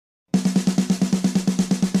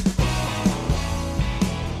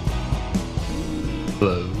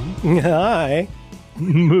Hi.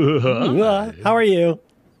 How are you?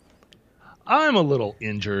 I'm a little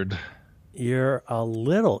injured. You're a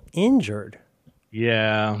little injured.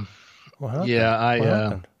 Yeah. What happened? Yeah, What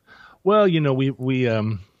happened? well,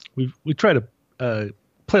 we try to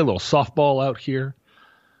play a little softball out here,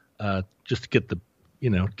 just to get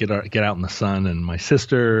get out in the sun. And my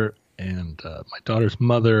sister and my daughter's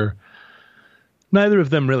mother, neither of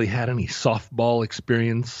them really had any softball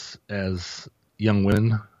experience as young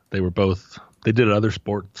women. They did other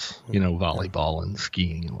sports, volleyball and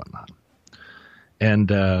skiing and whatnot.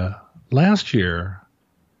 And last year,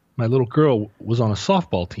 my little girl was on a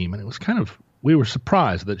softball team, and it was we were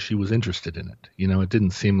surprised that she was interested in it. It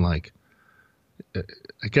didn't seem like,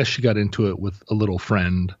 I guess she got into it with a little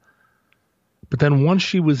friend. But then once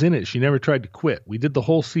she was in it, she never tried to quit. We did the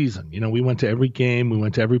whole season. We went to every game. We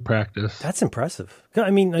went to every practice. That's impressive.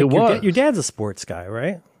 I mean, your dad's a sports guy,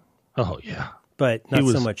 right? Oh, yeah. But not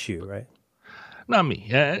so much you, right? Not me.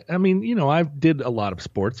 I mean, I did a lot of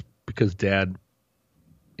sports because Dad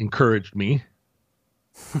encouraged me.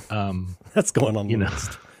 That's going on the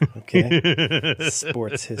list. Okay.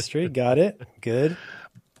 Sports history. Got it. Good.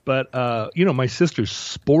 But, my sister's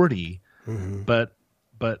sporty, but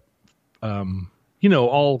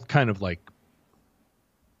all kind of like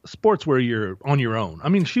sports where you're on your own. I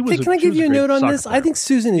mean, Can I give you a note on this? Player. I think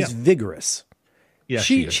Susan is vigorous. Yeah,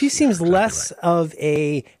 she seems exactly less right. of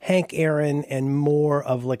a Hank Aaron and more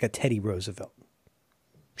of like a Teddy Roosevelt.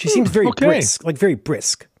 She seems very brisk, like very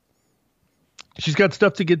brisk. She's got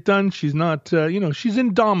stuff to get done. She's not, she's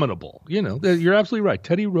indomitable. You're absolutely right.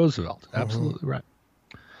 Teddy Roosevelt. Absolutely right.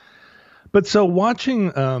 But so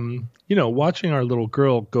watching our little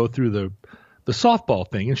girl go through the softball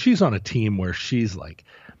thing, and she's on a team where she's like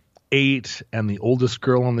 8, and the oldest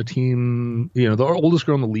girl on the team, the oldest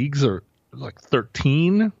girl in the leagues are like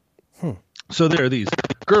 13. So there are these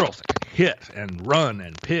girls that can hit and run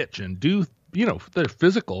and pitch and do, they're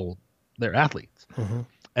physical, they're athletes.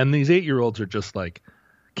 And these 8-year-olds are just like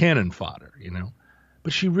cannon fodder,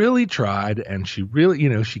 But she really tried, and she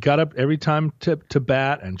really, she got up every time to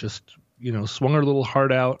bat and just, swung her little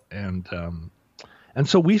heart out. And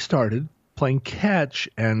so we started playing catch,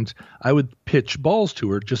 and I would pitch balls to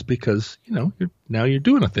her just because, now you're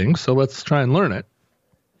doing a thing, so let's try and learn it.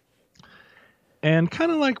 And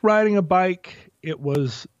kind of like riding a bike, it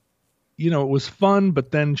was fun, but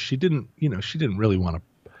then she didn't really want to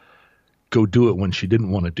go do it when she didn't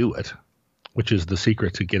want to do it, which is the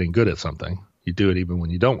secret to getting good at something. You do it even when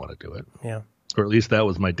you don't want to do it. Yeah. Or at least that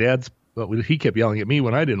was my dad's, but he kept yelling at me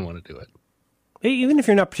when I didn't want to do it. Even if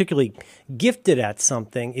you're not particularly gifted at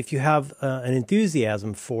something, if you have an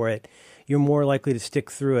enthusiasm for it, you're more likely to stick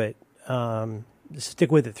with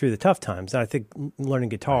it through the tough times. And I think learning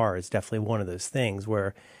guitar is definitely one of those things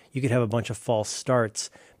where you could have a bunch of false starts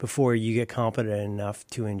before you get competent enough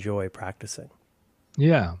to enjoy practicing.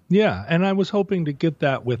 Yeah, yeah. And I was hoping to get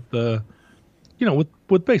that with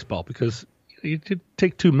with baseball, because you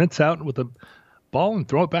take 2 mitts out with a ball and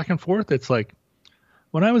throw it back and forth. It's like,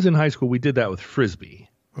 when I was in high school, we did that with Frisbee.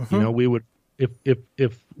 We would,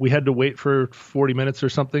 if we had to wait for 40 minutes or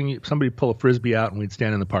something, somebody would pull a Frisbee out and we'd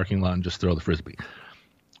stand in the parking lot and just throw the Frisbee.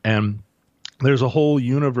 And there's a whole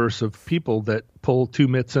universe of people that pull 2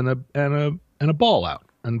 mitts and a ball out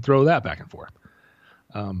and throw that back and forth.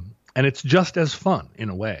 And it's just as fun in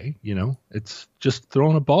a way, it's just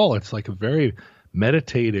throwing a ball. It's like a very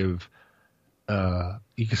meditative,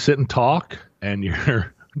 you can sit and talk, and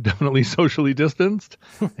you're definitely socially distanced,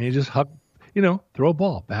 and you just throw a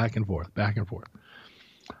ball back and forth.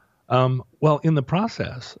 Well, in the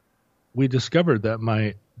process, we discovered that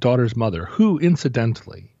my daughter's mother, who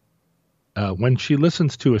incidentally, when she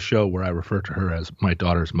listens to a show where I refer to her as my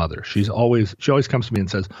daughter's mother, she always comes to me and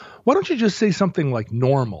says, "Why don't you just say something like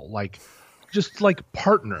normal, like just like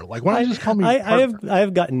partner? Like, why don't you just call me partner?" I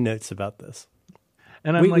have gotten notes about this,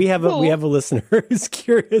 and we have a listener who's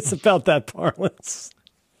curious about that parlance.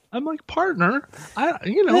 I'm like, partner?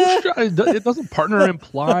 It doesn't partner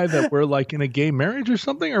imply that we're like in a gay marriage or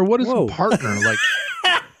something? Or what is a partner?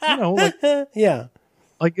 Yeah.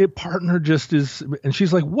 Like, a partner just is, and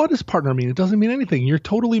she's like, what does partner mean? It doesn't mean anything. You're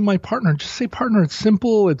totally my partner. Just say partner. It's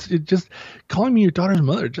simple. It just, calling me your daughter's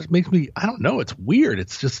mother, it just makes me, I don't know. It's weird.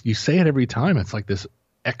 It's just, you say it every time. It's like this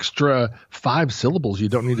extra 5 syllables you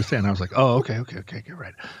don't need to say. And I was like, oh, okay, get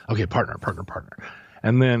right. Okay, partner.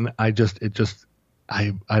 And then I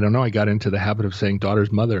don't know. I got into the habit of saying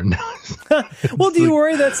daughter's mother. And well, do you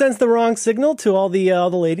worry that sends the wrong signal to all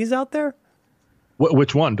the ladies out there?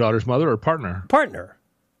 Which one, daughter's mother or partner? Partner.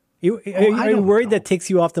 Are you worried that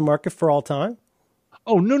takes you off the market for all time?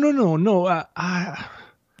 Oh, no.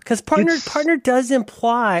 Because Because partner does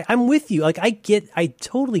imply, I'm with you. Like I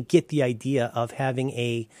totally get the idea of having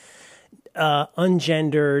a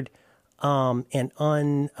ungendered and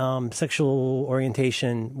unsexual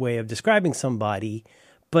orientation way of describing somebody.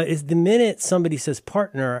 But is the minute somebody says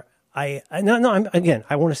partner, I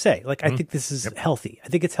want to say, like, I think this is healthy. I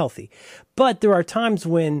think it's healthy. But there are times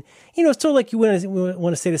when, it's sort of like you want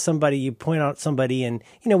to say to somebody, you point out somebody and,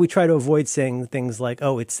 we try to avoid saying things like,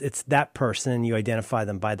 oh, it's that person. You identify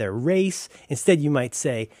them by their race. Instead, you might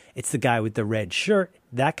say it's the guy with the red shirt,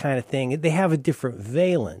 that kind of thing. They have a different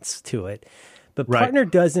valence to it. But partner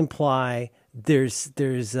does imply there's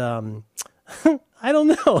I don't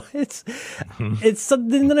know. It's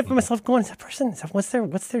something that I find myself going, is that person,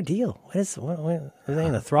 what's their deal? What are they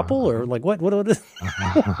in a throuple or like what is?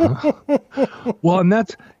 Well, and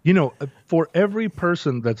that's, for every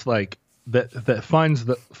person that's like, that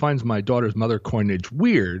finds my daughter's mother coinage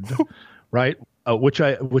weird, right? Which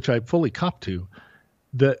I fully cop to,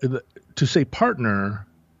 to say partner,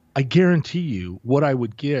 I guarantee you what I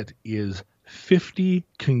would get is 50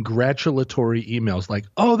 congratulatory emails like,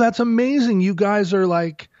 oh, that's amazing. You guys are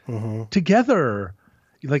like together.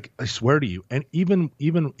 Like, I swear to you. And even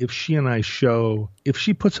if she and I if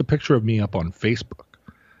she puts a picture of me up on Facebook,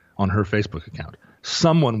 on her Facebook account,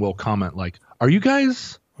 someone will comment like, are you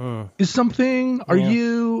guys, is something, are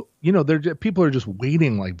you, people are just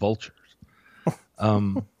waiting like vultures.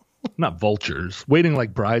 Not vultures, waiting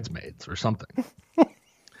like bridesmaids or something.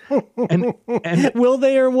 And will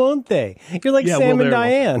they or won't they? You're like Sam and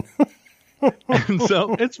Diane. And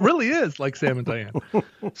so it really is like Sam and Diane.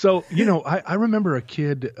 So, I remember a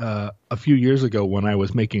kid a few years ago when I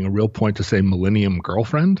was making a real point to say millennium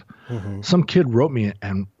girlfriend. Some kid wrote me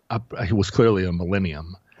and he was clearly a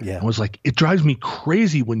millennium. Yeah. I was like, it drives me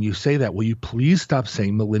crazy when you say that. Will you please stop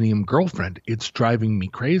saying millennium girlfriend? It's driving me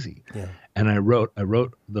crazy. Yeah. And I wrote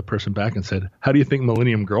the person back and said, how do you think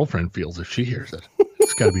millennium girlfriend feels if she hears it?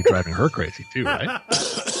 It's got to be driving her crazy too, right?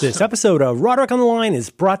 This episode of Roderick on the Line is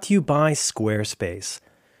brought to you by Squarespace.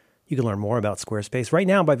 You can learn more about Squarespace right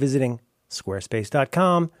now by visiting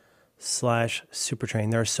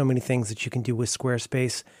squarespace.com/supertrain. There are so many things that you can do with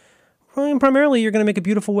Squarespace. And primarily, you're going to make a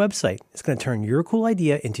beautiful website. It's going to turn your cool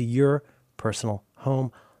idea into your personal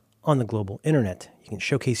home on the global internet. You can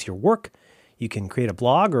showcase your work. You can create a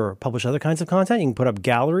blog or publish other kinds of content. You can put up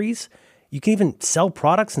galleries. You can even sell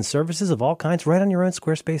products and services of all kinds right on your own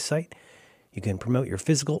Squarespace site. You can promote your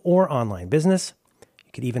physical or online business.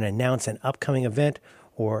 You could even announce an upcoming event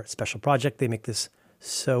or special project. They make this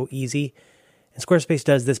so easy. And Squarespace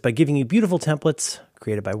does this by giving you beautiful templates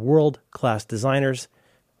created by world-class designers.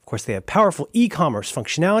 Of course, they have powerful e-commerce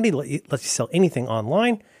functionality, lets you sell anything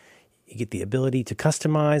online. You get the ability to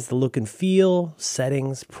customize the look and feel,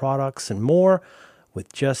 settings, products, and more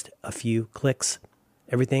with just a few clicks.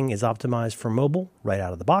 Everything is optimized for mobile right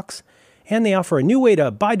out of the box. And they offer a new way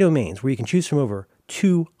to buy domains where you can choose from over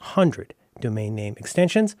 200 domain name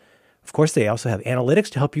extensions. Of course, they also have analytics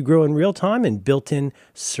to help you grow in real time and built-in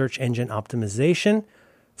search engine optimization.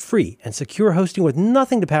 Free and secure hosting with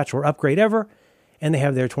nothing to patch or upgrade ever. And they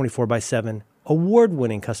have their 24/7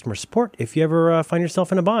 award-winning customer support if you ever find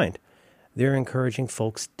yourself in a bind. They're encouraging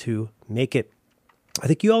folks to make it. I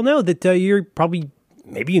think you all know that you're probably,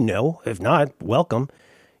 maybe if not, welcome.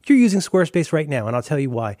 You're using Squarespace right now, and I'll tell you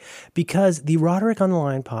why. Because the Roderick on the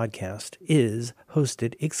Line podcast is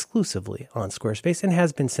hosted exclusively on Squarespace and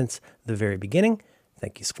has been since the very beginning.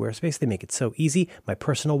 Thank you, Squarespace. They make it so easy. My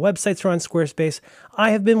personal websites are on Squarespace. I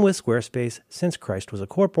have been with Squarespace since Christ was a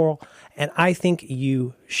corporal, and I think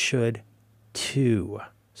you should too.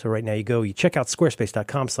 So right now you check out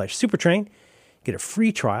squarespace.com/supertrain, get a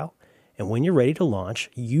free trial, and when you're ready to launch,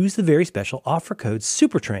 use the very special offer code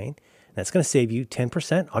SUPERTRAIN. That's going to save you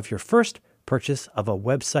 10% off your first purchase of a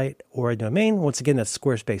website or a domain. Once again, that's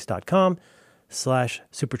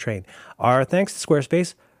squarespace.com/supertrain. Our thanks to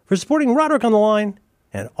Squarespace for supporting Roderick on the Line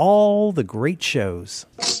and all the great shows.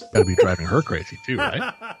 Got to be driving her crazy too,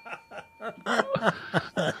 right?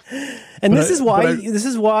 And this is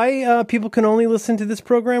why people can only listen to this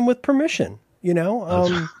program with permission. You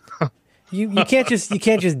can't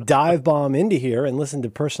just dive bomb into here and listen to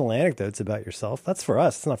personal anecdotes about yourself. That's for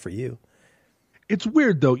us. It's not for you. It's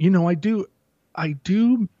weird though. I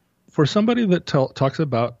do for somebody that talks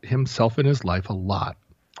about himself and his life a lot.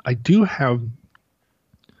 I do have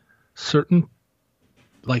certain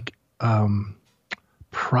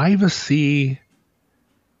privacy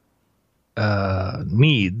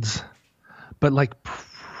needs, but like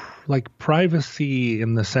privacy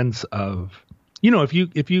in the sense of, if you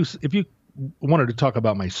wanted to talk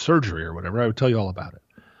about my surgery or whatever, I would tell you all about it.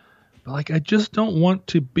 But I just don't want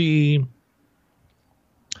to be,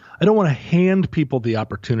 I don't want to hand people the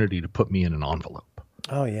opportunity to put me in an envelope.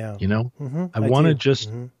 Oh yeah. You know, Mm-hmm. I want to just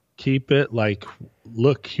keep it like,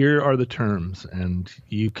 look, here are the terms, and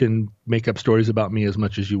you can make up stories about me as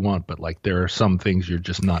much as you want, but like there are some things you're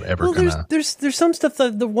just not ever gonna. There's some stuff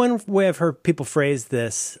that the one way I've heard people phrase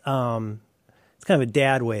this, it's kind of a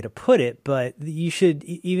dad way to put it, but you should,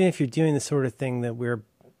 even if you're doing the sort of thing that we're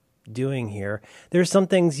doing here, there are some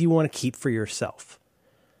things you want to keep for yourself.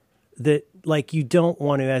 That like you don't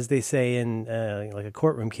want to, as they say in like a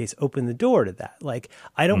courtroom case, open the door to that. Like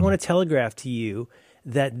I don't want to telegraph to you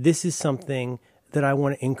that this is something that I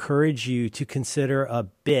want to encourage you to consider a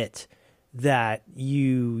bit that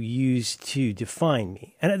you use to define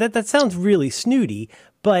me. And that sounds really snooty,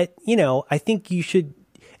 but you know, I think you should.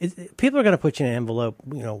 People are going to put you in an envelope,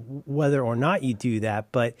 you know, whether or not you do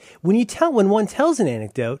that. But when one tells an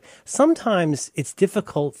anecdote, sometimes it's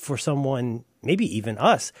difficult for someone, maybe even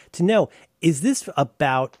us, to know, is this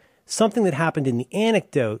about something that happened in the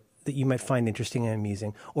anecdote that you might find interesting and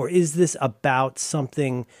amusing? Or is this about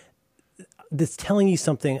something that's telling you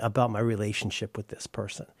something about my relationship with this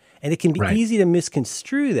person? And it can be easy to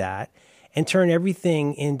misconstrue that and turn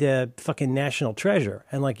everything into fucking national treasure.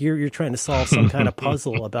 And like you're trying to solve some kind of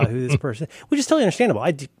puzzle about who this person is, which is totally understandable.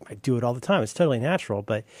 I do it all the time. It's totally natural.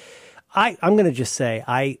 But I'm going to just say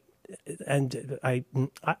I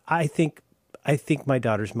think my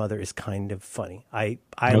daughter's mother is kind of funny. I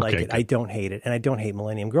like it. Good. I don't hate it. And I don't hate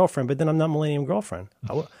Millennium Girlfriend, but then I'm not Millennium Girlfriend.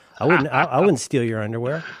 I wouldn't steal your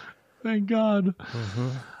underwear. Thank God. Mm-hmm.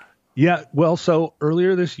 Yeah. Well, so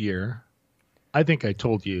earlier this year, I think I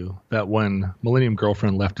told you that when Millennium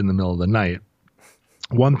Girlfriend left in the middle of the night,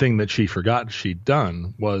 one thing that she forgot she'd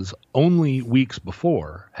done was only weeks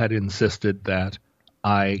before had insisted that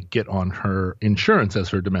I get on her insurance as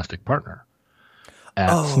her domestic partner at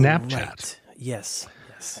Snapchat. Right. Yes.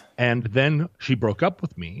 And then she broke up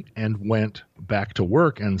with me and went back to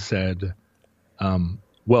work and said,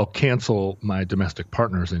 well, cancel my domestic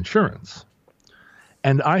partner's insurance.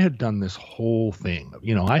 And I had done this whole thing.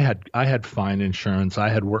 You know, I had fine insurance. I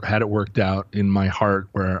had it worked out in my heart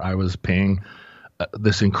where I was paying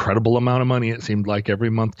this incredible amount of money, it seemed like, every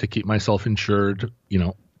month to keep myself insured, you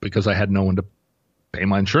know, because I had no one to pay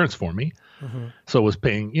my insurance for me. Mm-hmm. So I was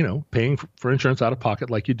paying for insurance out of pocket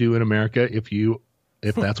like you do in America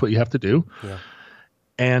if that's what you have to do. Yeah.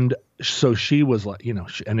 And so she was like, you know,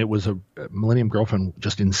 and it was a Millennium Girlfriend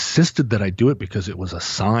just insisted that I do it because it was a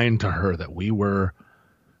sign to her that we were,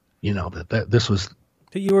 you know, that this was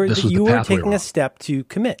you were taking a step to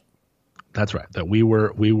commit. That's right. That we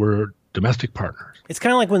were domestic partners. It's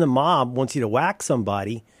kind of like when the mob wants you to whack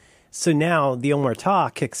somebody. So now the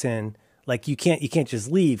omertà kicks in. Like you can't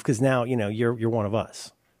just leave because now, you know, you're one of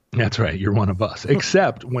us. That's right. You're one of us.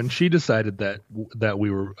 Except when she decided that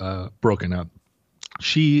we were broken up,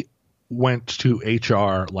 she went to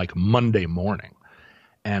HR like Monday morning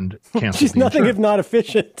and canceled. She's nothing if not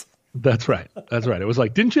efficient. That's right. It was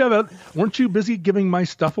like, weren't you busy giving my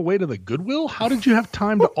stuff away to the Goodwill? How did you have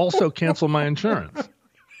time to also cancel my insurance?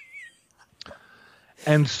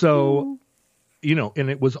 And so, you know, and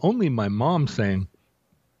it was only my mom saying,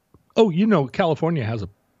 oh, you know, California has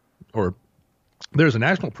there's a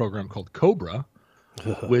national program called COBRA,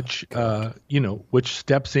 which, which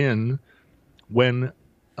steps in when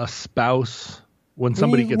a spouse, when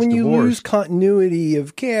somebody gets divorced. When you lose continuity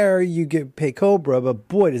of care, you pay COBRA, but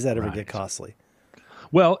boy, does that ever get costly.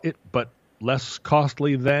 Well, but less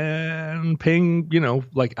costly than paying, you know,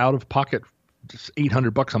 like out of pocket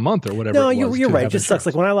 $800 a month or whatever. No, you're right. It just sucks.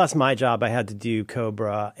 Like when I lost my job, I had to do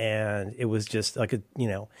COBRA, and it was just like a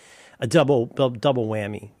double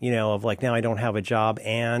whammy, you know, of like, now I don't have a job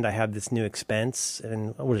and I have this new expense.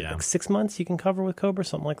 And what is it, like 6 months you can cover with COBRA,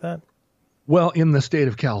 something like that? Well, in the state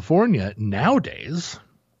of California nowadays,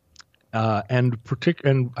 and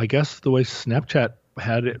I guess the way Snapchat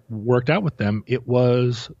had it worked out with them, it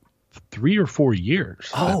was 3 or 4 years.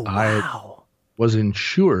 Oh, wow. I was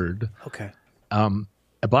insured. Okay.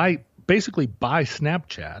 by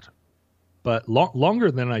Snapchat, but longer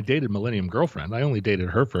than I dated Millennium Girlfriend. I only dated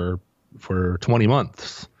her for 20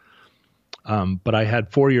 months. But I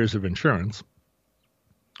had 4 years of insurance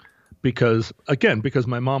because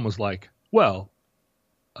my mom was like, well,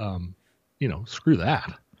 screw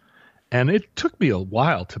that. And it took me a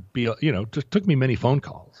while to be, it took me many phone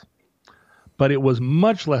calls, but it was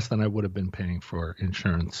much less than I would have been paying for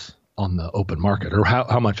insurance on the open market, or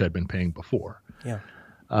how much I'd been paying before. Yeah.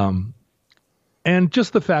 And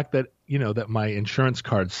just the fact that, that my insurance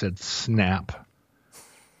card said Snap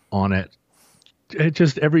on it it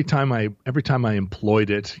just every time I employed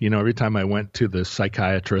it, every time I went to the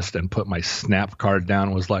psychiatrist and put my SNAP card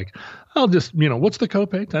down, was like, I'll just, what's the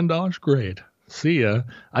copay? $10? Great. See ya.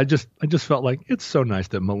 I just felt like it's so nice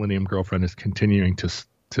that Millennium Girlfriend is continuing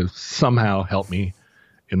to somehow help me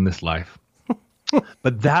in this life.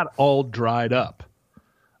 But that all dried up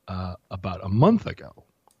about a month ago.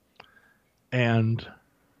 And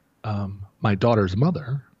my daughter's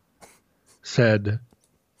mother said,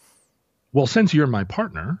 well, since you're my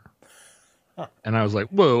partner, and I was like,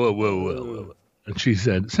 whoa. And she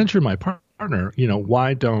said, since you're my partner,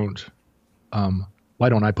 why don't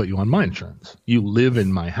I put you on my insurance? You live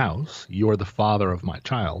in my house. You're the father of my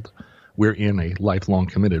child. We're in a lifelong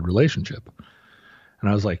committed relationship. And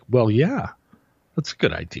I was like, well, yeah, that's a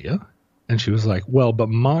good idea. And she was like, well, but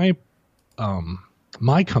my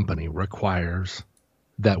company requires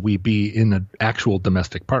that we be in an actual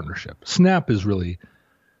domestic partnership. Snap is really,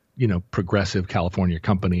 progressive California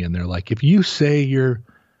company. And they're like, if you say you're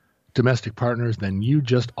domestic partners, then you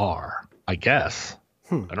just are, I guess.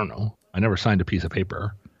 I don't know. I never signed a piece of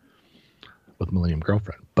paper with Millennium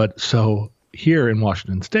Girlfriend. But so here in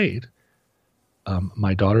Washington State,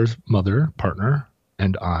 my daughter's mother, partner,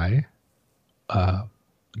 and I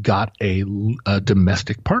got a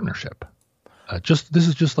domestic partnership. This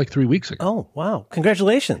is just like 3 weeks ago. Oh, wow.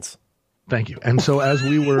 Congratulations. Thank you. And so as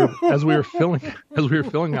we were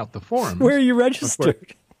filling out the forms, where are you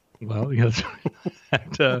registered? Well, yes,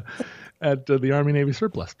 at the Army Navy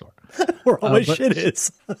surplus store. Where all my shit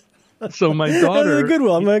is. So my daughter, the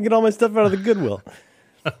Goodwill. I'm going to get all my stuff out of the Goodwill.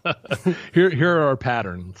 Here are our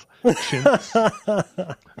patterns.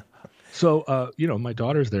 So, my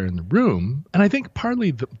daughter's there in the room, and I think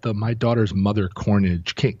partly my daughter's mother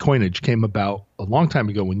coinage came about a long time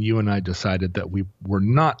ago when you and I decided that we were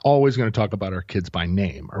not always going to talk about our kids by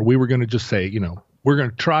name, or we were going to just say, we're going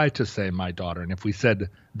to try to say my daughter, and if we said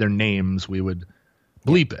their names, we would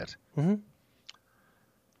bleep it. Mm-hmm.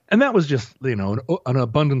 And that was just, an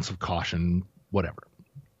abundance of caution, whatever.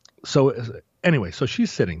 So anyway, so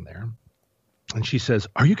she's sitting there, and she says,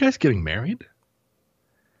 "Are you guys getting married?"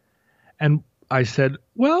 And I said,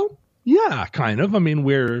 well, yeah, kind of. I mean,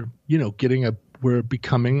 we're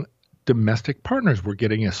becoming domestic partners. We're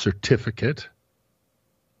getting a certificate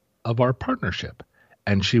of our partnership.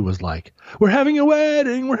 And she was like, we're having a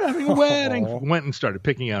wedding. We're having a wedding. Went and started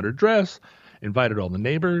picking out her dress, invited all the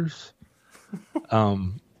neighbors,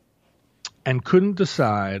 and couldn't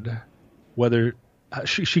decide whether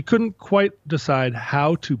she couldn't quite decide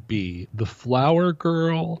how to be the flower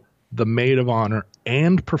girl, the maid of honor,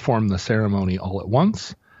 and perform the ceremony all at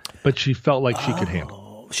once, but she felt like she could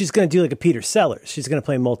handle it. She's going to do like a Peter Sellers. She's going to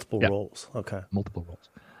play multiple roles. Okay. Multiple roles.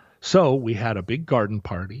 So we had a big garden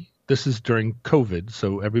party. This is during COVID,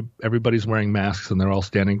 so everybody's wearing masks and they're all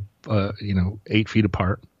standing, 8 feet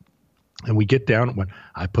apart. And we get down.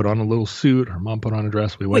 I put on a little suit. Her mom put on a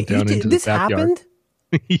dress. We went down into the backyard. This happened?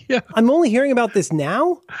 Yeah. I'm only hearing about this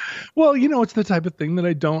now? Well, it's the type of thing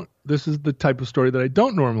that this is the type of story that I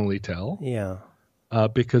don't normally tell. Yeah.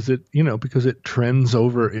 Because it trends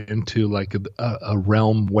over into like a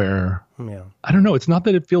realm where, I don't know. It's not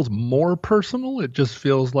that it feels more personal. It just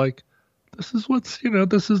feels like this is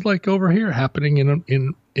this is like over here happening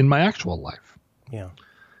in my actual life. Yeah.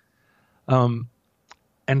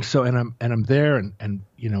 And so, and I'm there and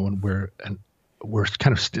we're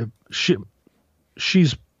kind of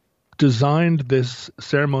she's designed this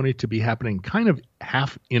ceremony to be happening kind of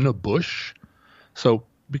half in a bush. So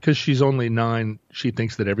because she's only 9, she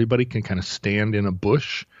thinks that everybody can kind of stand in a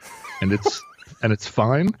bush and it's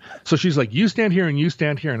fine. So she's like, you stand here and you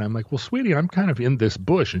stand here. And I'm like, well, sweetie, I'm kind of in this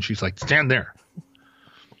bush. And she's like, stand there.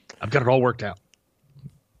 I've got it all worked out.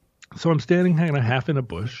 So I'm standing kind of half in a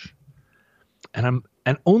bush and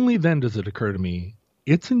only then does it occur to me,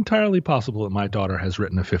 it's entirely possible that my daughter has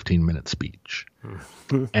written a 15-minute speech.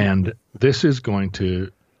 And this is going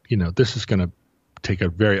to take a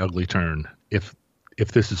very ugly turn if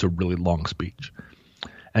this is a really long speech.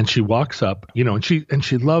 And she walks up, and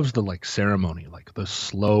she loves the like ceremony, like the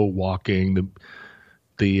slow walking,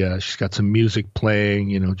 she's got some music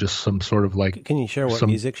playing, just some sort of like. Can you share what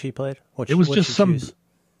music she played? It was just some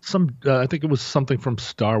I think it was something from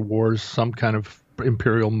Star Wars, some kind of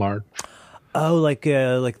Imperial March. Oh, like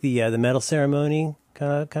the medal ceremony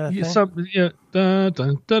kind of thing. Something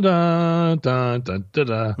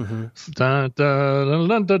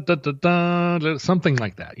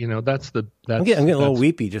like that. That's I'm getting a little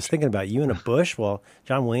weepy just thinking about you in a bush while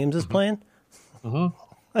John Williams is playing. I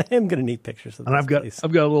am going to need pictures of this. And I've got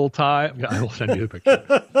a little tie. I will send you a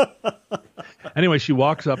picture. Anyway, she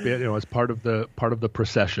walks up, as part of the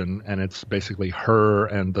procession, and it's basically her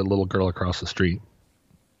and the little girl across the street.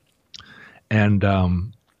 And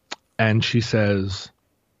she says,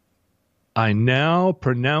 "I now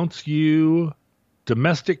pronounce you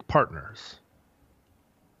domestic partners.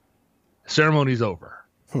 Ceremony's over."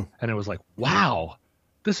 And it was like, wow,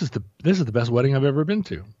 this is the best wedding I've ever been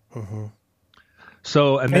to.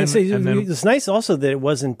 So it's nice also that it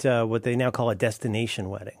wasn't what they now call a destination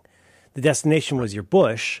wedding. The destination was your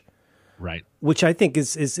bush, right? Which I think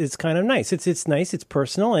is kind of nice. It's nice. It's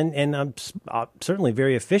personal, and certainly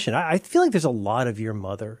very efficient. I feel like there's a lot of your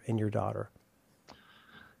mother in your daughter.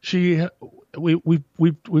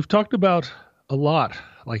 We've talked about a lot,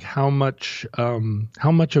 like how much of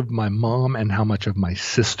my mom and how much of my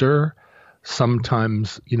sister.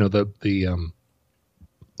 Sometimes the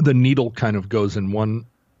needle kind of goes in one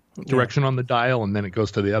direction on the dial and then it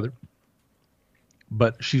goes to the other.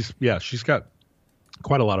 But she's got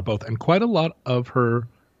quite a lot of both, and quite a lot of her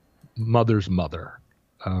mother's mother,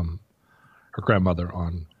 her grandmother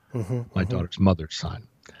on my daughter's mother's side.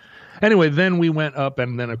 Anyway, then we went up,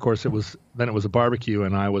 and then of course it was a barbecue,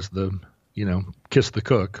 and I was the kiss the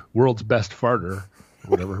cook, world's best farter,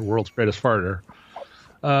 whatever, world's greatest farter.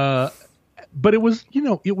 But it was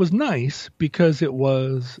nice because it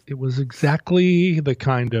was exactly the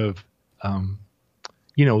kind of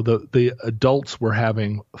the adults were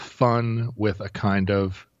having fun with a kind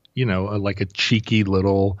of like a cheeky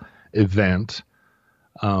little event,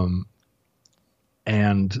 and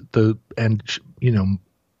the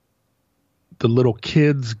little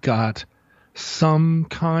kids got some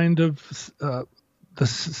kind of the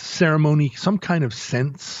ceremony, some kind of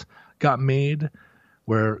sense got made,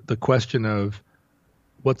 where the question of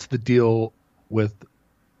what's the deal with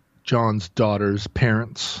John's daughter's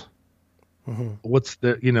parents, what's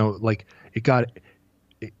the it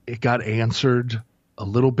got answered a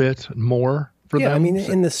little bit more for them. I mean,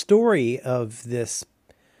 in the story of this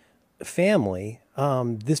family,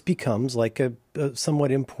 this becomes like a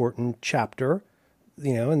somewhat important chapter,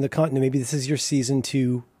 in the maybe this is your season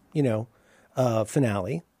 2,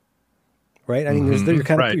 finale, right? I mean, you're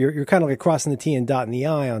kind of you're kind of like crossing the T and dotting the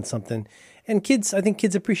I on something, and I think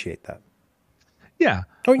kids appreciate that. Yeah,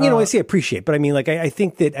 or I say appreciate, but I mean, like I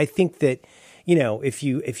think that if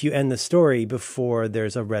you end the story before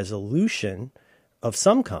there's a resolution of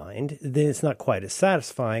some kind, then it's not quite as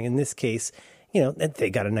satisfying. In this case, they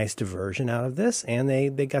got a nice diversion out of this, and they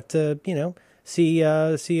got to see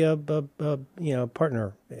a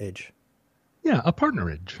partnerage. Yeah, a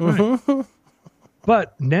partnerage. Right.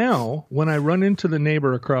 But now, when I run into the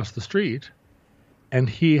neighbor across the street, and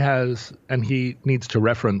he needs to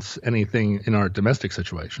reference anything in our domestic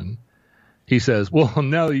situation, he says, "Well,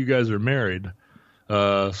 now that you guys are married,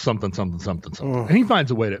 something, and he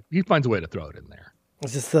finds a way to throw it in there."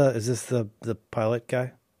 Is this the pilot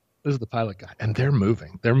guy? This is the pilot guy, and they're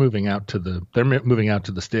moving out to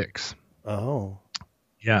the sticks. Oh,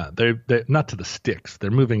 yeah, they're not to the sticks.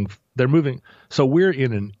 They're moving. So we're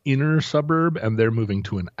in an inner suburb, and they're moving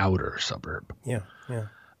to an outer suburb. Yeah.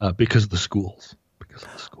 Because of the schools.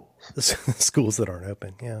 The schools that aren't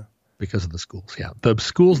open. Yeah. Because of the schools. Yeah, the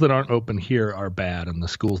schools that aren't open here are bad, and the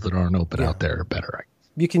schools that aren't open out there are better.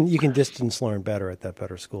 You can distance learn better at that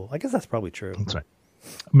better school. I guess that's probably true. That's right.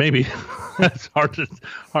 Maybe. That's hard to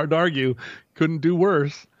argue. Couldn't do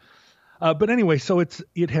worse. But anyway, so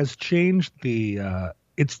it has changed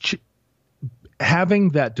having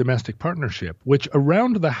that domestic partnership, which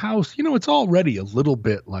around the house, it's already a little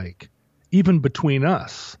bit like, even between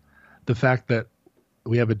us, the fact that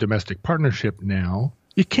we have a domestic partnership now,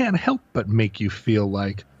 it can't help but make you feel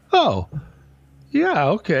like, oh, yeah,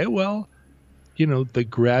 okay, well, the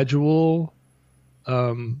gradual,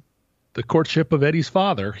 the courtship of Eddie's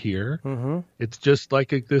father here, it's just like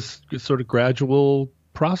this sort of gradual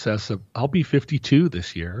process of, I'll be 52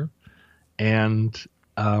 this year, and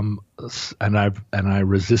I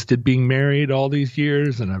resisted being married all these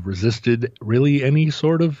years, and I've resisted really any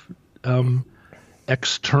sort of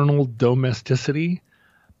external domesticity,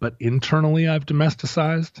 but internally I've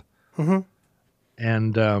domesticized,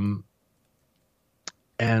 and now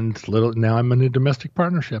I'm in a domestic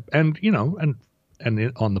partnership, and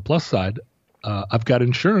on the plus side, I've got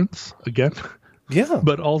insurance again,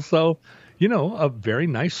 but also, a very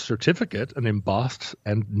nice certificate, an embossed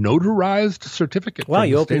and notarized certificate. Wow,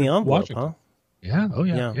 you opened the envelope, huh? Yeah. Oh,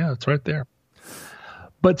 yeah. Yeah, it's right there.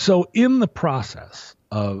 But so in the process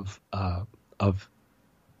of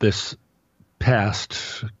this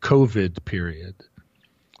past COVID period,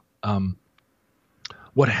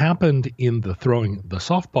 what happened in the throwing the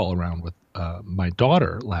softball around with my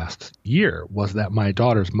daughter last year was that my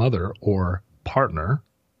daughter's mother, or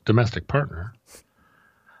domestic partner,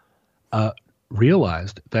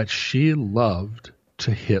 realized that she loved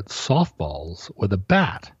to hit softballs with a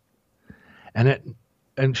bat.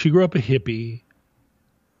 And she grew up a hippie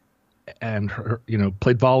and her,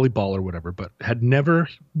 played volleyball or whatever, but had never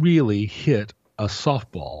really hit a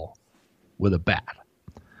softball with a bat.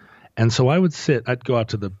 And so I'd go out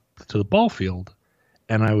to the ball field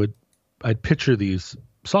and I'd pitch her these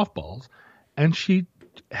softballs, and she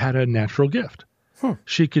had a natural gift.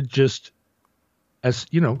 She could just,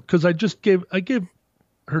 because I gave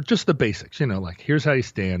her just the basics, like here's how you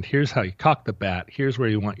stand, here's how you cock the bat, here's where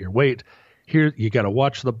you want your weight, here you got to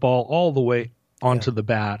watch the ball all the way onto the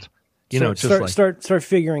bat. Start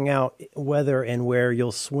figuring out whether and where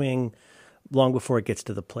you'll swing long before it gets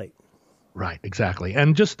to the plate. Right, exactly.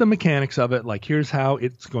 And just the mechanics of it, like here's how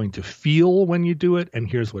it's going to feel when you do it, and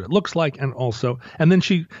here's what it looks like, and then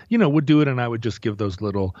she, would do it, and I would just give those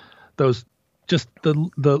just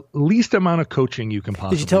the least amount of coaching you can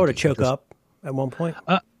possibly. Did you tell her to choke up at one point?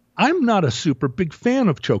 I'm not a super big fan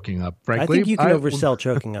of choking up, frankly. I think you can oversell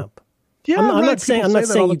choking up. Yeah, I'm not saying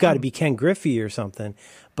you got to be Ken Griffey or something,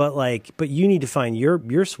 but you need to find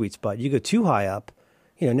your sweet spot. You go too high up,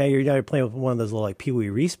 now you're playing with one of those little like Pee Wee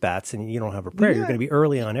Reese bats, and you don't have a prayer. Yeah. You're going to be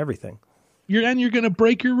early on everything. You're going to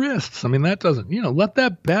break your wrists. I mean, that doesn't, let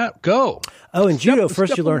that bat go. Oh, in judo,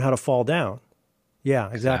 first you learn how to fall down.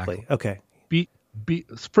 Yeah, exactly. Okay.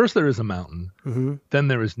 First there is a mountain, then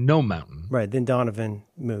there is no mountain. Right. Then Donovan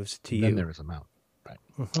moves to you. Then there is a mountain. Right.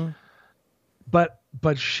 Mm-hmm.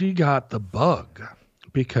 But she got the bug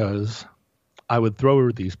because I would throw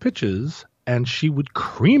her these pitches and she would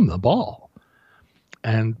cream the ball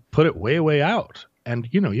and put it way, way out. And,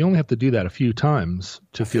 you only have to do that a few times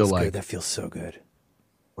to feel like. Good. That feels so good.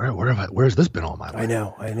 Where's this been all my life? I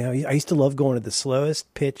know. I used to love going to the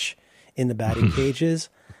slowest pitch in the batting cages.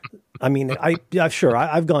 I mean,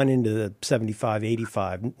 I've gone into the 75,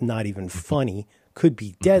 85, not even funny, could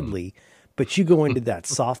be deadly. But you go into that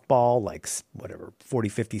softball, like whatever, 40,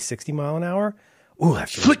 50, 60 mile an hour. Ooh, that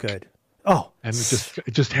feels good. Oh, and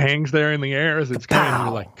it just hangs there in the air as it's coming.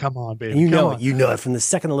 You're like, come on, baby. You know it from the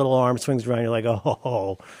second the little arm swings around. You're like,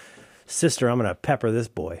 oh, sister, I'm going to pepper this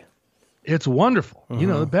boy. It's wonderful.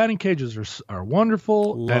 The batting cages are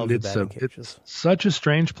wonderful. Love and it's such a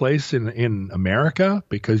strange place in America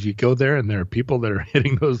because you go there and there are people that are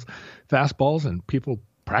hitting those fastballs and people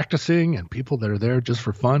practicing and people that are there just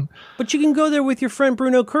for fun. But you can go there with your friend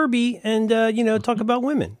Bruno Kirby and, talk about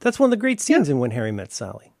women. That's one of the great scenes in When Harry Met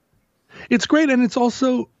Sally. It's great. And it's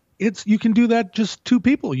also, you can do that just two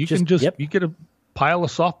people. You can just, you get a pile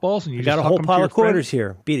of softballs and you got a whole pile of quarters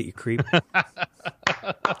here. Beat it, you creep.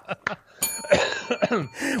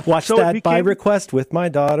 Watch that by request with my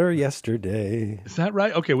daughter yesterday. Is that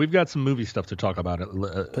right? Okay, we've got some movie stuff to talk about.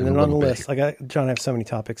 Put it on the list. John, I have so many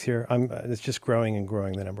topics here. It's just growing and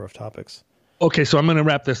growing, the number of topics. Okay, so I'm going to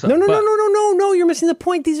wrap this up. No. You're missing the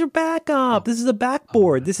point. These are backup. This is a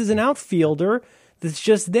backboard. This is an outfielder that's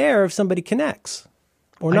just there if somebody connects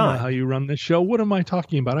or not. I know how you run this show. What am I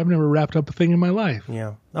talking about? I've never wrapped up a thing in my life.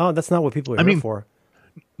 Yeah. Oh, that's not what people are here for.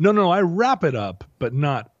 No, I wrap it up, but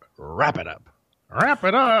not wrap it up. Wrap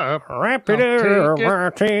it up. Wrap it up.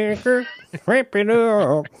 Wrap it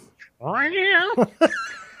up.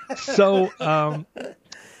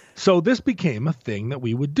 So this became a thing that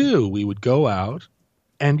we would do. We would go out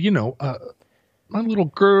and, my little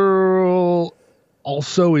girl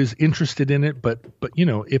also is interested in it. But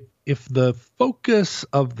if the focus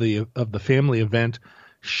of the family event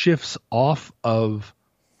shifts off of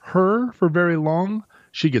her for very long,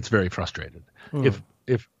 she gets very frustrated.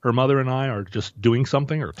 If her mother and I are just doing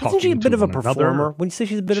something or talking to one another. Isn't she a bit of a performer? When you say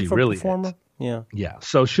she's a bit of a performer? Yeah. Yeah.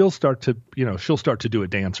 So she'll start to do a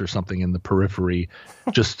dance or something in the periphery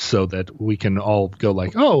just so that we can all go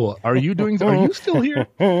like, oh, are you still here?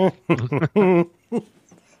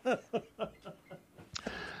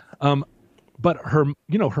 But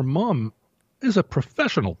her mom is a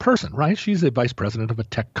professional person, right? She's a vice president of a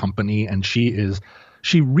tech company and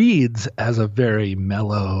she reads as a very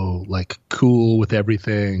mellow, like cool with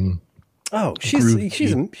everything. Oh,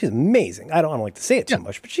 she's amazing. I don't like to say it too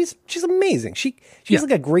much, but she's amazing. She's like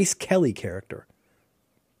a Grace Kelly character.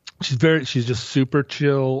 She's just super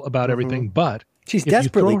chill about everything, but she's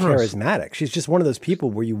desperately charismatic. She's just one of those people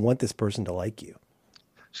where you want this person to like you.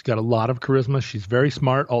 She's got a lot of charisma. She's very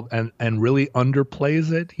smart and really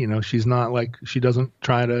underplays it. She's not like, she doesn't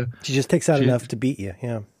try to. She just takes out enough to beat you.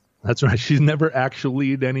 Yeah. That's right. She's never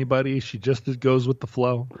actually anybody. She just goes with the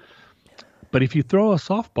flow. But if you throw a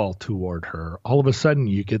softball toward her, all of a sudden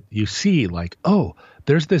you see like, oh,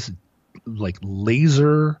 there's this like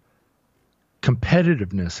laser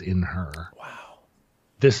competitiveness in her. Wow.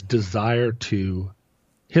 this desire to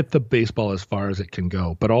hit the baseball as far as it can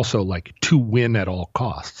go, but also like to win at all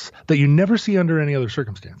costs that you never see under any other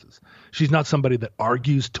circumstances. She's not somebody that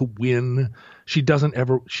argues to win. She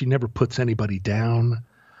never puts anybody down.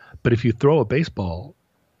 But if you throw a baseball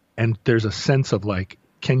and there's a sense of like,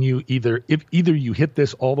 can you either you hit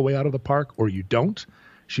this all the way out of the park or you don't,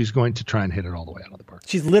 she's going to try and hit it all the way out of the park.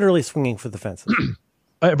 She's literally swinging for the fences.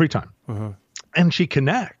 Every time. And she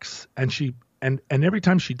connects, and every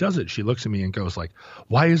time she does it, she looks at me and goes like,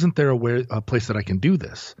 why isn't there a place that I can do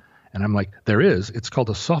this? And I'm like, there is. It's called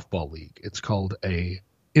a softball league. It's called a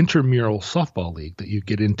intramural softball league that you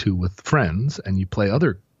get into with friends and you play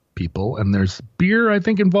other people, and there's beer, I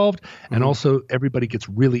think, involved. And also everybody gets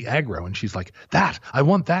really aggro. And she's like, I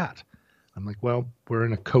want that. I'm like, well, we're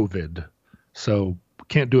in a COVID, so we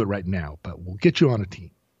can't do it right now, but we'll get you on a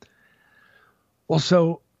team. Well,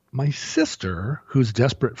 so my sister, who's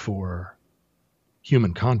desperate for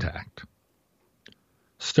human contact,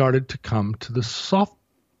 started to come to this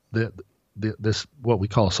what we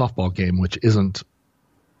call a softball game, which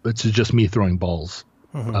it's just me throwing balls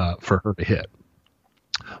for her to hit.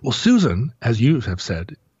 Well, Susan, as you have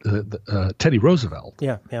said, Teddy Roosevelt,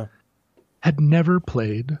 had never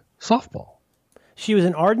played softball. She was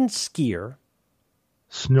an ardent skier,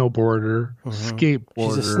 snowboarder,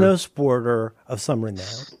 skateboarder. She's a snow sporter of some renown.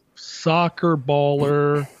 Soccer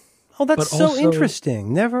baller. Oh, that's so also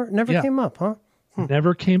interesting. Never came up, huh?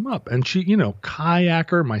 Never came up. And she,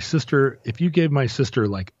 kayaker, my sister, if you gave my sister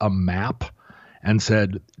like a map and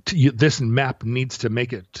said, this map needs to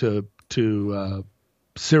make it to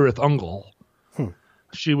Cirith Ungol,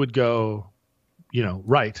 she would go,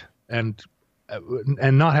 right. And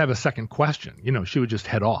not have a second question. She would just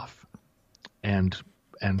head off. And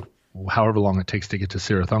however long it takes to get to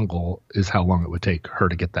Cirith Ungol is how long it would take her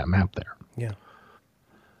to get that map there. Yeah.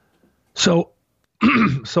 So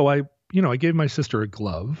I gave my sister a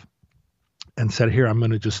glove and said, here, I'm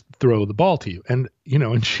going to just throw the ball to you. And,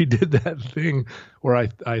 and she did that thing where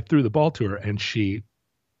I threw the ball to her and she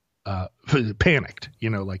panicked,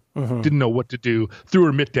 didn't know what to do, threw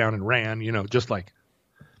her mitt down and ran,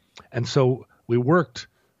 and so we worked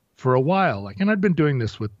for a while, and I'd been doing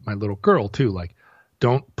this with my little girl too,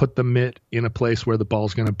 don't put the mitt in a place where the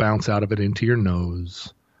ball's going to bounce out of it into your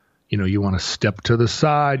nose. You want to step to the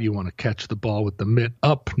side. You want to catch the ball with the mitt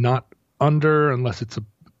up, not under, unless it's a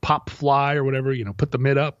pop fly or whatever, put the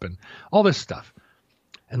mitt up and all this stuff.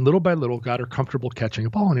 And little by little got her comfortable catching a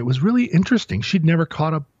ball. And it was really interesting. She'd never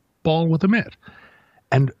caught a ball with a mitt.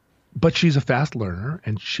 But she's a fast learner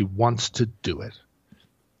and she wants to do it.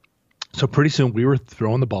 So pretty soon we were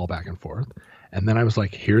throwing the ball back and forth. And then I was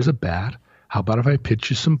like, here's a bat. How about if I pitch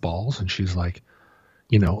you some balls? And she's like,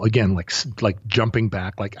 again, like jumping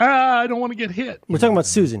back, I don't want to get hit. We're talking about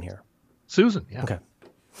Susan here. Susan, yeah. Okay.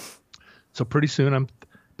 So pretty soon I'm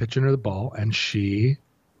pitching her the ball, and she,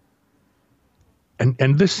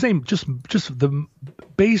 and this same, just the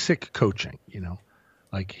basic coaching,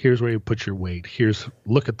 like here's where you put your weight,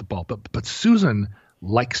 look at the ball. But Susan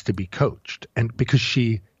likes to be coached, and because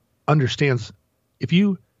she understands, if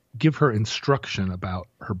you give her instruction about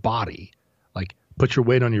her body, like put your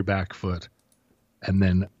weight on your back foot, and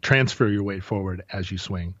then transfer your weight forward as you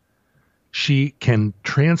swing, she can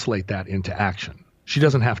translate that into action. She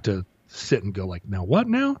doesn't have to sit and go like, now what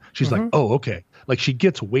now? She's like, oh, okay. Like she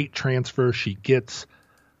gets weight transfer. She gets,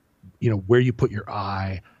 where you put your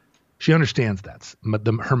eye. She understands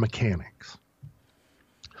her mechanics.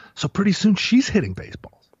 So pretty soon she's hitting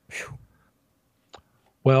baseballs. Whew.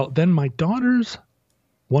 Well, then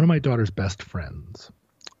one of my daughter's best friends,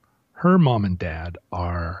 her mom and dad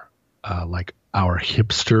are like our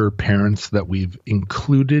hipster parents that we've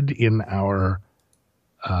included in our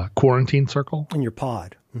quarantine circle. In your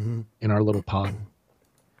pod. Mm-hmm. In our little pod.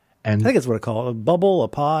 And I think it's what I call it. A bubble, a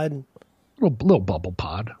pod. Little bubble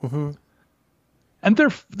pod. Mm-hmm. And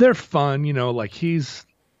they're fun, like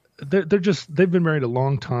they've been married a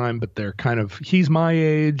long time, but they're kind of, he's my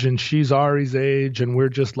age and she's Ari's age, and we're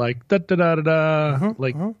just like, da-da-da-da-da. Mm-hmm.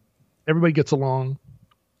 Like everybody gets along.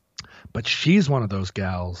 But she's one of those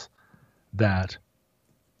gals that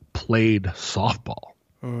played softball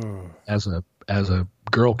as a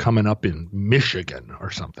girl coming up in Michigan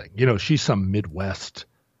or something. She's some Midwest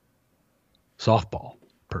softball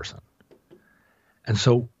person. And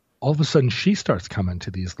so all of a sudden she starts coming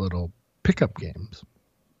to these little pickup games.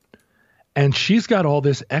 And she's got all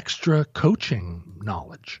this extra coaching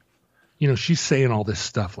knowledge. She's saying all this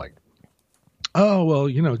stuff like, oh,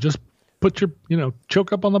 well, just put your,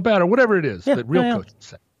 choke up on the bat or whatever it is that real coaches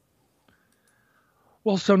say.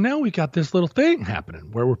 Well, so now we got this little thing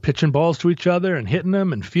happening where we're pitching balls to each other and hitting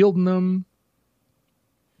them and fielding them.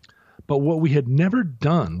 But what we had never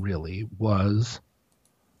done really was,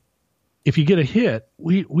 if you get a hit,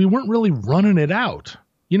 we weren't really running it out.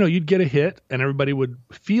 You'd get a hit and everybody would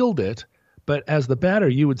field it, but as the batter,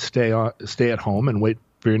 you would stay at home and wait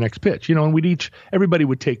for your next pitch. And everybody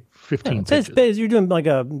would take 15 pitches. You're doing like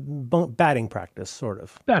a batting practice, sort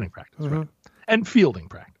of. Batting practice, right? And fielding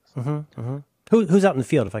practice. Who's out in the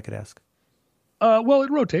field, if I could ask? Well,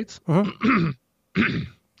 it rotates.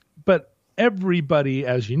 But everybody,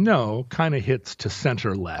 as you know, kind of hits to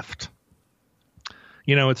center left.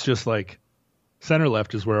 It's just like center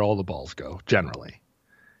left is where all the balls go, generally.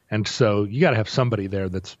 And so you got to have somebody there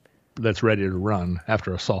that's ready to run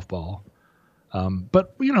after a softball.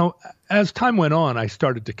 But, as time went on, I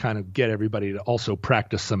started to kind of get everybody to also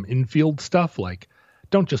practice some infield stuff. Like,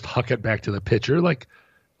 don't just huck it back to the pitcher. Like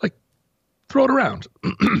throw it around.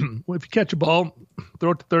 If you catch a ball,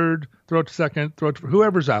 throw it to third, throw it to second, throw it to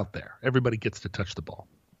whoever's out there. Everybody gets to touch the ball.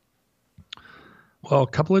 Well, a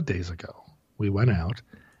couple of days ago, we went out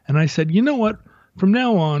and I said, you know what? From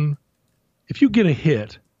now on, if you get a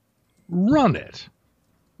hit, run it.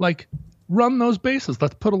 Like, run those bases.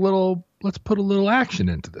 Let's put a little action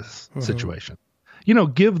into this situation.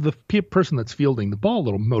 Give the person that's fielding the ball a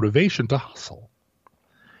little motivation to hustle.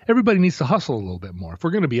 Everybody needs to hustle a little bit more. If we're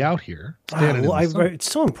going to be out here, it's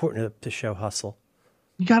so important to show hustle.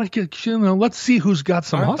 You got to get, let's see who's got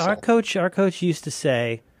some hustle. Our coach used to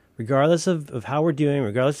say, regardless of how we're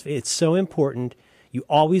doing, it's so important. You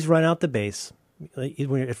always run out the base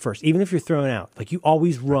at first, even if you're thrown out. Like, you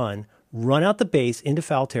always run out the base into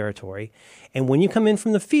foul territory. And when you come in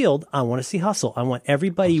from the field, I want to see hustle. I want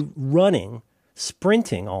everybody running,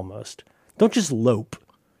 sprinting almost. Don't just lope.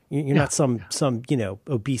 You're not some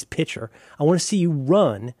obese pitcher. I want to see you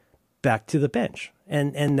run back to the bench.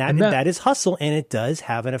 And that is hustle, and it does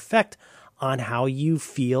have an effect on how you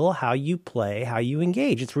feel, how you play, how you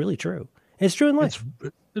engage. It's really true. And it's true in life.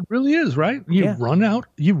 It really is, right? You run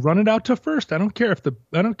it out to first. I don't care if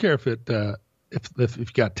you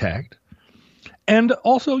got tagged. And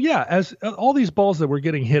also, as all these balls that were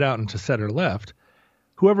getting hit out into center left,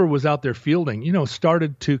 whoever was out there fielding,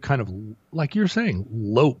 started to kind of, like you're saying,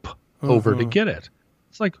 lope over to get it.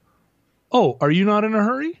 It's like, oh, are you not in a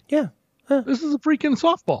hurry? Yeah. This is a freaking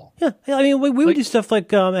softball. Yeah. I mean, we would do stuff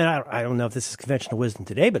like, and I don't know if this is conventional wisdom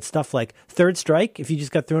today, but stuff like third strike. If you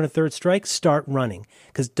just got thrown a third strike, start running.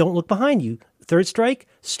 Because don't look behind you. Third strike,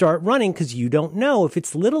 start running, because you don't know. If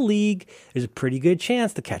it's Little League, there's a pretty good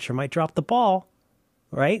chance the catcher might drop the ball.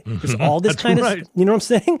 Right? There's all this kind of, you know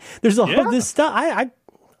what I'm saying? There's all this stuff.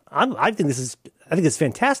 I think it's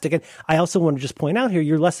fantastic. And I also want to just point out here,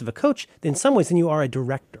 you're less of a coach in some ways than you are a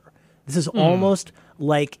director. This is almost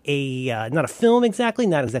like not a film exactly,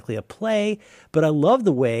 not exactly a play, but I love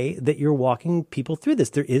the way that you're walking people through this.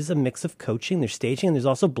 There is a mix of coaching, there's staging, and there's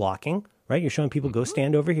also blocking, right? You're showing people go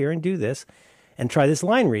stand over here and do this and try this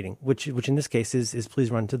line reading, which in this case is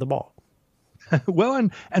please run to the ball. Well,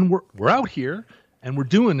 and we're out here and we're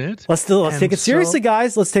doing it. Let's take it seriously,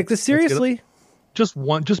 guys. Let's take this seriously. Just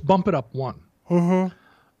bump it up one. Mm-hmm.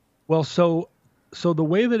 Well, so the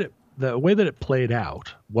way that it played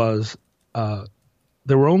out was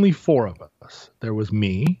there were only four of us. There was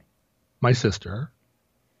me, my sister,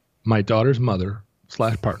 my daughter's mother /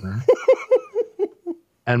 partner,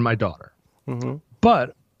 and my daughter. Mm-hmm.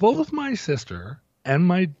 But both my sister and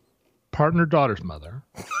my partner daughter's mother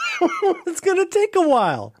it's going to take a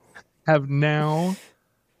while. Have now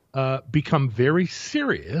become very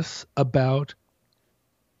serious about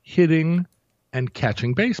hitting and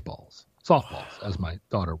catching baseballs, softballs, as my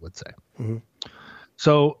daughter would say. Mm-hmm.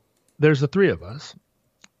 So there's the three of us,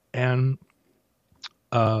 and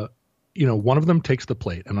one of them takes the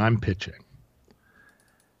plate, and I'm pitching,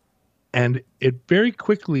 and it very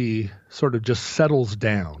quickly sort of just settles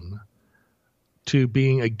down to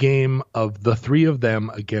being a game of the three of them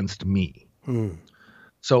against me. Mm.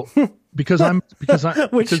 So which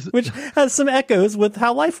has some echoes with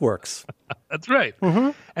how life works. That's right.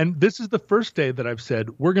 Mm-hmm. And this is the first day that I've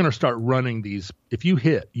said, we're going to start running these. If you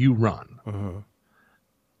hit, you run. Mm-hmm.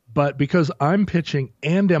 But because I'm pitching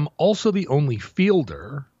and am also the only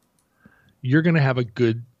fielder, you're going to have a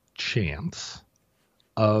good chance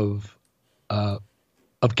of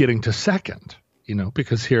getting to second,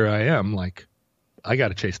 because here I am, like, I got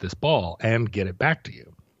to chase this ball and get it back to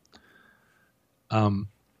you.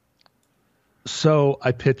 So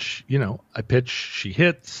I pitch, she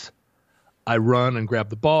hits, I run and grab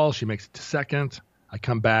the ball. She makes it to second. I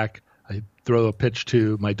come back. I throw a pitch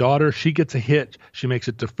to my daughter. She gets a hit. She makes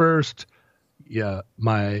it to first. Yeah.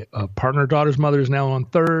 My partner daughter's mother is now on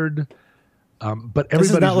third. But everybody's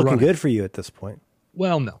this is not looking running. Good for you at this point.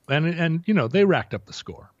 Well, no. And they racked up the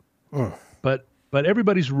score. But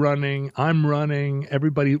everybody's running. I'm running.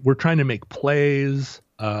 We're trying to make plays.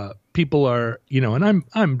 People are, and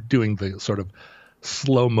I'm doing the sort of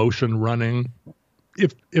slow motion running.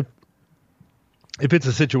 If it's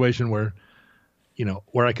a situation where,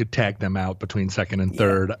 where I could tag them out between second and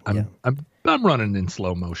third, I'm running in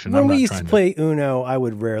slow motion. When we used to play Uno, I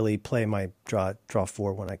would rarely play my draw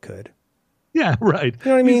 4 when I could. Yeah, right. You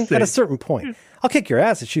know what I mean? At a certain point, I'll kick your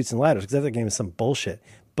ass at Chutes and Ladders because that other game is some bullshit.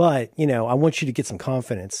 But I want you to get some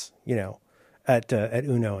confidence, at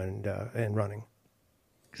Uno and running.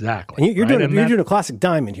 Exactly. And you're doing a classic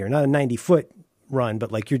diamond here, not a 90-foot run,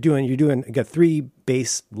 but like you got 3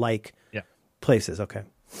 base places. Okay.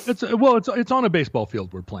 It's on a baseball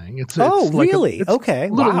field we're playing. It's really? It's okay.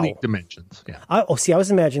 Little league dimensions. Yeah. I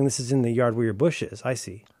was imagining this is in the yard where your bush is. I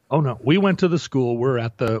see. Oh no, we went to the school. We're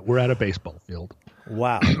at a baseball field.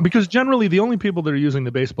 Wow. Because generally the only people that are using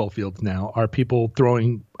the baseball fields now are people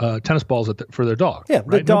throwing tennis balls for their dogs. Yeah,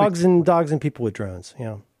 right? Dogs and people with drones.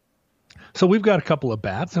 Yeah. So we've got a couple of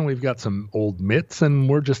bats and we've got some old mitts and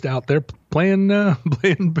we're just out there playing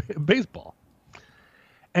baseball.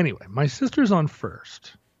 Anyway, my sister's on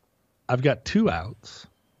first. I've got 2 outs.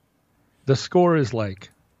 The score is like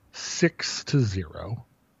 6-0.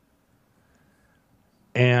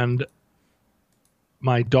 And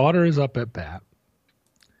my daughter is up at bat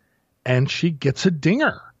and she gets a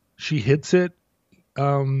dinger. She hits it,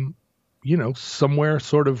 somewhere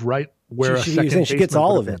sort of right where a second baseman. She gets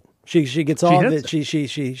all of it. She gets all of it.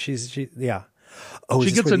 She's yeah. Oh,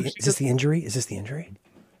 is this the injury? Is this the injury?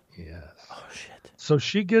 Yes. Oh shit. So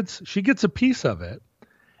she gets a piece of it,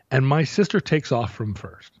 and my sister takes off from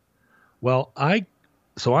first. Well,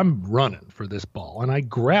 so I'm running for this ball, and I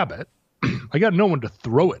grab it. I got no one to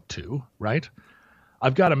throw it to, right?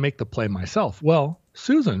 I've got to make the play myself. Well,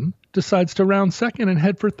 Susan decides to round second and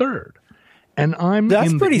head for third, and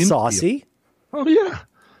that's pretty saucy. Oh yeah,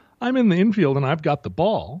 I'm in the infield and I've got the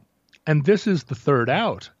ball. And this is the 3rd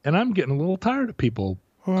out, and I'm getting a little tired of people.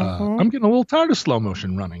 I'm getting a little tired of slow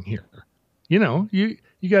motion running here. You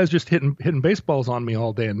guys just hitting baseballs on me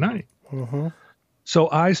all day and night. So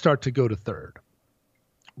I start to go to third,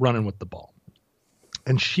 running with the ball,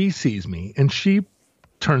 and she sees me and she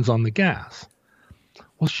turns on the gas.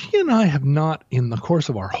 Well, she and I have not, in the course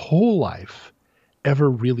of our whole life, ever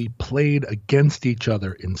really played against each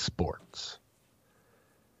other in sports.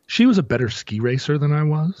 She was a better ski racer than I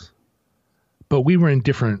was. But we were in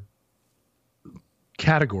different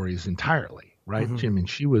categories entirely, right? I mean,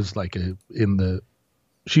 she was like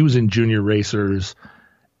she was in junior racers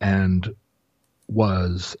and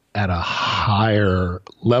was at a higher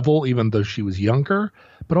level, even though she was younger.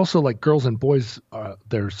 But also, like girls and boys,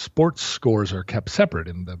 their sports scores are kept separate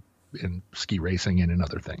in ski racing and in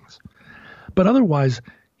other things. But otherwise,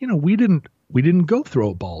 we didn't go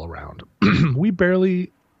throw a ball around.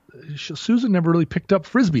 Susan never really picked up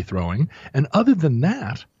frisbee throwing. And other than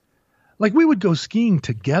that, like we would go skiing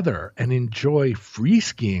together and enjoy free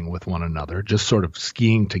skiing with one another, just sort of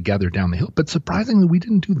skiing together down the hill. But surprisingly, we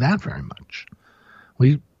didn't do that very much.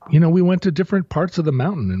 We went to different parts of the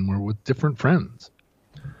mountain and were with different friends.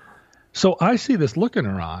 So I see this look in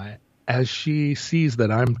her eye as she sees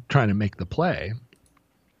that I'm trying to make the play.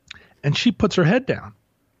 And she puts her head down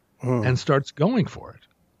and starts going for it.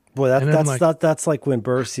 Boy, that's like when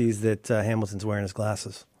Burr sees that Hamilton's wearing his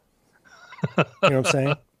glasses. You know what I'm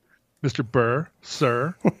saying? Mr. Burr,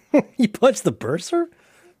 sir. You punched the bursar?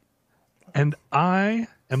 And I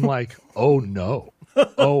am like, oh no.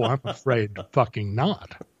 Oh, I'm afraid fucking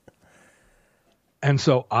not. And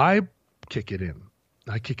so I kick it in.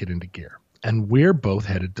 I kick it into gear. And we're both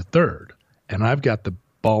headed to third. And I've got the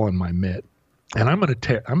ball in my mitt. And I'm gonna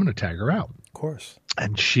tag her out. Of course.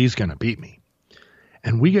 And she's gonna beat me.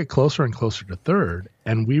 And we get closer and closer to third,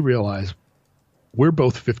 and we realize we're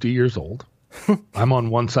both 50 years old. I'm on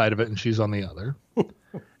one side of it and she's on the other.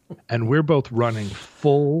 And we're both running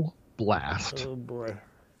full blast. Oh, boy.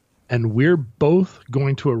 And we're both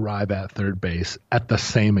going to arrive at third base at the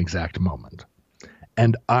same exact moment.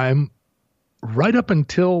 And I'm right up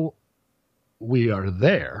until we are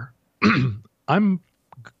there, I'm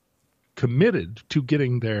committed to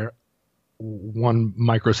getting there 1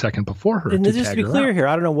 microsecond before her. And to just to be clear here,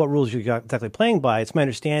 I don't know what rules you're exactly playing by. It's my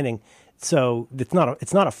understanding. So it's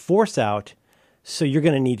not a force out. So you're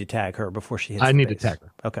going to need to tag her before she hits. I need base. to tag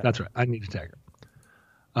her. Okay, that's right. I need to tag her.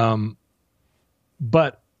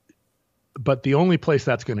 But the only place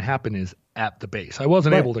that's going to happen is at the base. I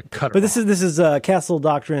wasn't able to cut her. But this is a Castle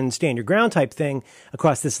Doctrine stand your ground type thing.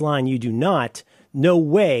 Across this line, you do not. No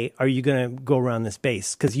way are you going to go around this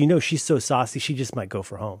base because she's so saucy. She just might go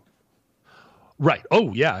for home. Right.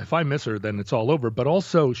 Oh, yeah. If I miss her, then it's all over. But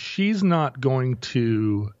also, she's not going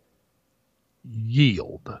to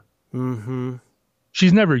yield. Mm-hmm.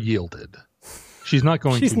 She's never yielded. She's not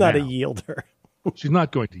going She's to not now. a yielder. She's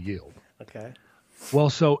not going to yield. Okay. Well,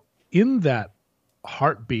 so in that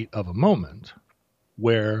heartbeat of a moment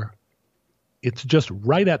where it's just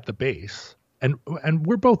right at the base, and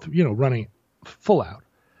we're both, running full out,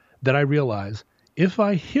 that I realize if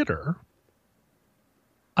I hit her,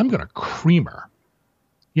 I'm going to cream her.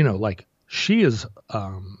 Like she is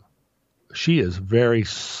very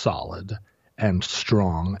solid and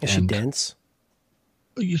strong. Is she dense?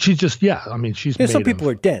 She's just, yeah. I mean, she's some people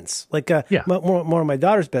are dense. Like yeah. One of my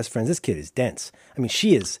daughter's best friends, this kid is dense. I mean,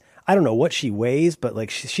 she is, I don't know what she weighs, but like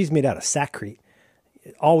she's made out of saccharine.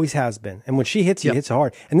 It always has been. And when she hits you, it hits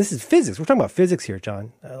hard. And this is physics. We're talking about physics here,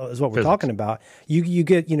 John, is what we're talking about. You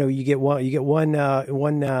get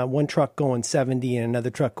one truck going 70 and another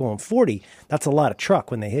truck going 40. That's a lot of truck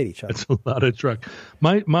when they hit each other. It's a lot of truck.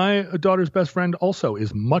 My daughter's best friend also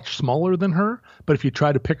is much smaller than her, but if you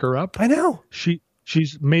try to pick her up, I know.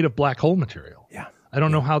 She's made of black hole material. Yeah. I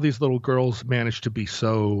don't know how these little girls manage to be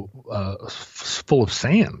so full of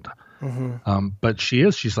sand. Mm-hmm. But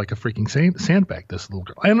she's like a freaking sandbag, this little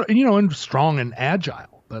girl, and strong and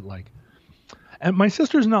agile. But and my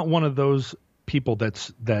sister's not one of those people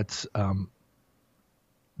that's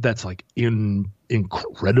like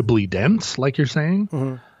incredibly dense, like you're saying.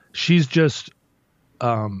 Mm-hmm. She's just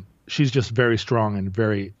very strong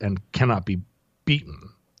and cannot be beaten.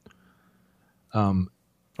 And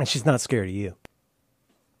she's not scared of you.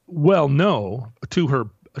 Well, no, to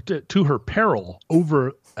her peril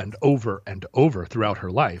over and over and over throughout her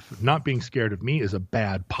life. Not being scared of me is a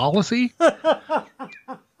bad policy.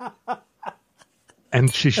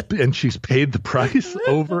 and she's paid the price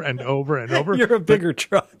over and over and over. You're a bigger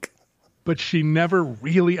truck. But she never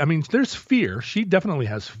really, I mean, there's fear. She definitely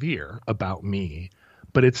has fear about me,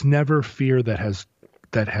 but it's never fear that has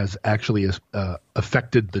actually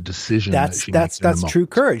affected the decision that she makes. That's true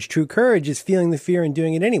courage. True courage is feeling the fear and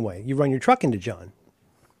doing it anyway. You run your truck into John.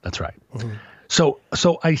 That's right. Mm-hmm. So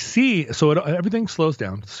I see. So everything slows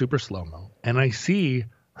down, super slow mo, and I see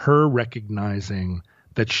her recognizing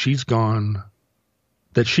that she's gone,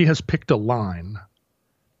 that she has picked a line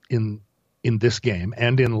in this game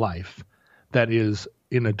and in life that is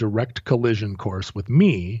in a direct collision course with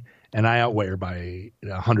me, and I outweigh her by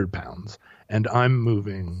 100 pounds, and I'm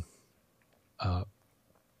moving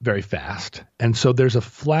very fast. And so there's a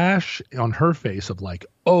flash on her face of like,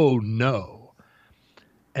 oh no.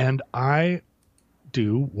 And I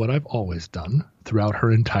do what I've always done throughout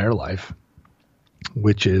her entire life,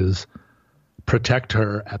 which is protect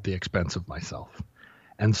her at the expense of myself.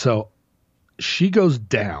 And so she goes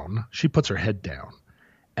down, she puts her head down,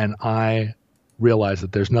 and I realize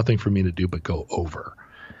that there's nothing for me to do but go over.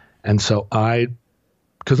 And so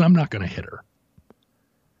because I'm not going to hit her.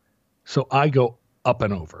 So I go up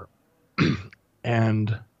and over.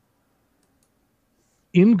 And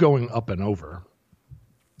in going up and over,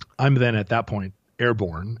 I'm then at that point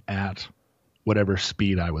airborne at whatever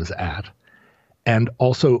speed I was at. And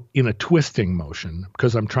also in a twisting motion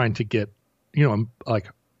because I'm trying to get, I'm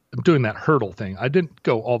doing that hurdle thing. I didn't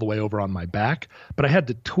go all the way over on my back, but I had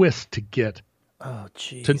to twist to get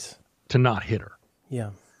to not hit her.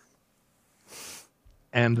 Yeah.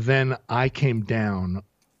 And then I came down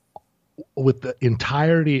with the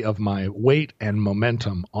entirety of my weight and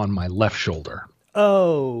momentum on my left shoulder.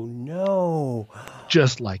 Oh no.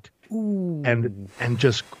 Just like, ooh. and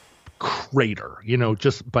just crater,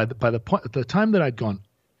 just by the time that I'd gone,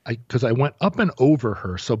 because I went up and over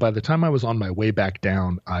her. So by the time I was on my way back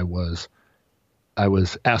down, I was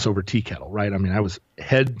ass over tea kettle, right? I mean, I was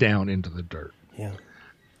head down into the dirt. Yeah.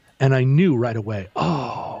 And I knew right away,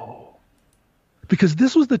 because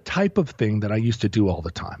this was the type of thing that I used to do all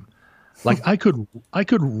the time. Like I could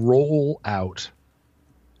roll out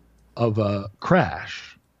of a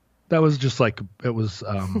crash. That was just like, it was,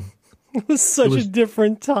 it was such a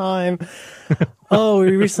different time.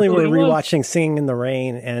 We recently were rewatching Singing in the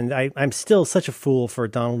Rain, and I'm still such a fool for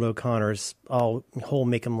Donald O'Connor's whole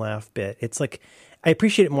make him laugh bit. It's like, I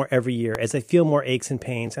appreciate it more every year as I feel more aches and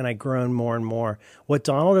pains and I groan more and more. What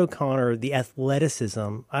Donald O'Connor, the athleticism,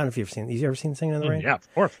 I don't know if you've ever seen Singing in the Rain? Yeah,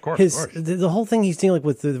 of course. The whole thing he's doing, like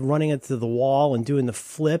with the running into the wall and doing the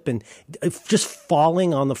flip and just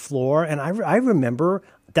falling on the floor. And I remember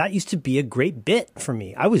that used to be a great bit for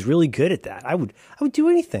me. I was really good at that. I would do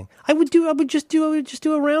anything. I would just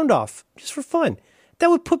do a round off just for fun. That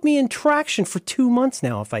would put me in traction for 2 months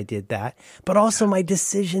now if I did that. But also my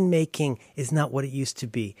decision making is not what it used to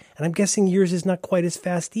be. And I'm guessing yours is not quite as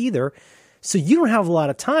fast either. So you don't have a lot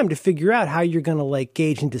of time to figure out how you're going to like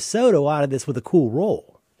Gage and DeSoto out of this with a cool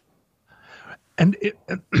roll. And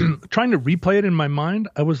trying to replay it in my mind,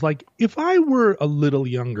 I was like, if I were a little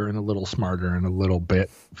younger and a little smarter and a little bit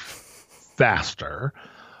faster,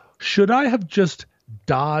 should I have just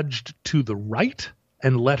dodged to the right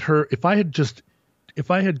and let her, if I had just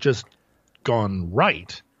gone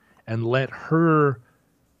right and let her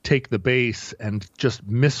take the base and just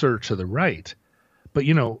miss her to the right. But,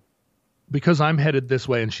 because I'm headed this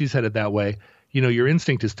way and she's headed that way, your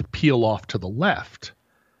instinct is to peel off to the left,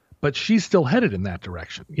 but she's still headed in that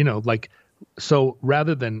direction, so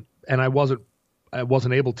rather than, and I wasn't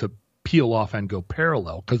able to peel off and go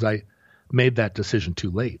parallel because I made that decision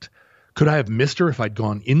too late. Could I have missed her if I'd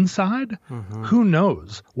gone inside? Mm-hmm. Who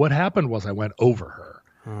knows? What happened was I went over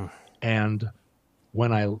her. And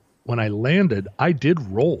when I landed, I did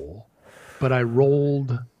roll, but I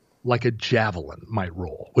rolled like a javelin might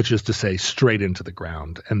roll, which is to say straight into the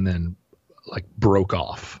ground and then like broke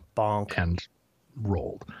off. Bonk. And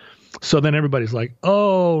rolled. So then everybody's like,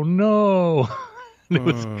 oh no. And it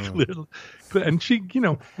was clearly, and she,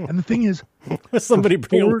 and the thing is, somebody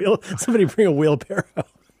bring a wheelbarrow.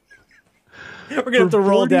 We're going to have to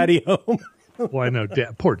roll Daddy home. Well, I know,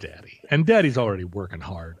 poor Daddy. And Daddy's already working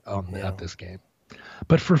hard at this game.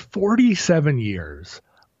 But for 47 years,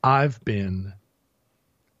 I've been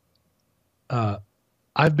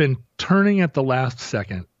turning at the last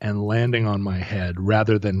second and landing on my head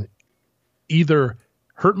rather than either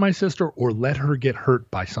hurt my sister or let her get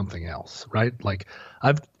hurt by something else, right? Like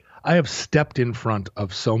I have stepped in front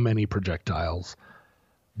of so many projectiles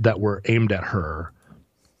that were aimed at her,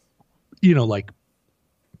 like.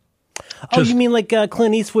 Oh, you mean like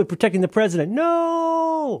Clint Eastwood protecting the president?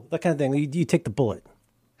 No, that kind of thing. You take the bullet.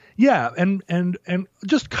 Yeah, and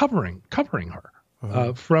just covering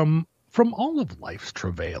her from all of life's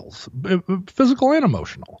travails, physical and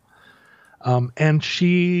emotional. And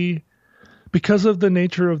she, because of the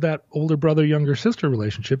nature of that older brother, younger sister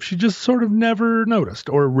relationship, she just sort of never noticed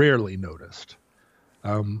or rarely noticed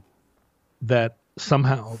that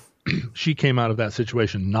somehow she came out of that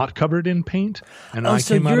situation not covered in paint, and I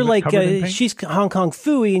came out of it covered in paint. She's Hong Kong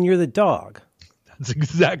Phooey and you're the dog. That's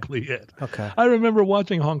exactly it. Okay. I remember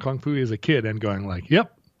watching Hong Kong Phooey as a kid and going like,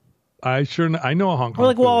 "Yep, I know a Hong Kong." Or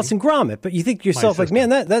like Phooey. Wallace and Gromit, but you think to yourself like, "Man,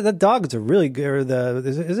 that dog is a really good." Or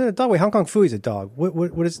is it a dog? Wait, Hong Kong Phooey's a dog.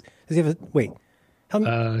 What is? Does he have a wait?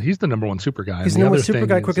 He's the number one super guy. He's the number one super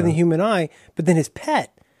guy, quicker than the human eye. But then his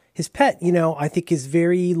pet, I think is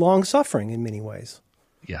very long suffering in many ways.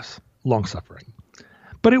 Yes, long suffering.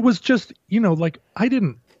 But it was just, like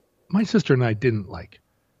my sister and I didn't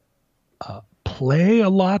play a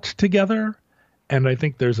lot together. And I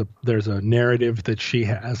think there's a narrative that she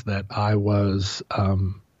has that I was,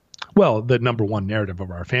 the number one narrative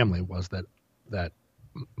of our family was that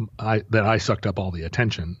I sucked up all the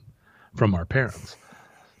attention from our parents.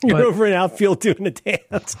 You're over in outfield doing a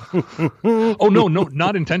dance. Oh, no,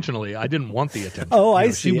 not intentionally. I didn't want the attention. Oh, I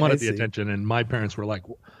see. She wanted the attention, and my parents were like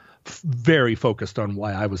very focused on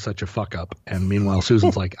why I was such a fuck up. And meanwhile,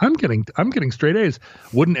 Susan's like, I'm getting straight A's.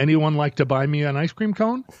 Wouldn't anyone like to buy me an ice cream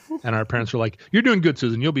cone? And our parents were like, you're doing good,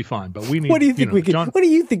 Susan. You'll be fine. But we need. What do you think What do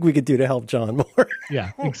you think we could do to help John more?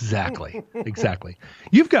 Yeah, exactly.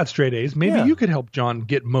 You've got straight A's. Maybe you could help John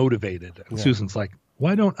get motivated. And Susan's like,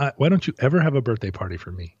 why don't you ever have a birthday party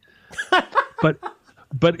for me?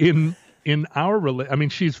 But in our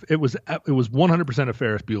it was 100% a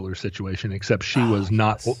Ferris Bueller situation, except she was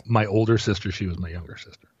not my older sister. She was my younger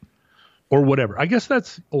sister, or whatever. I guess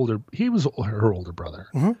that's older. He was her older brother.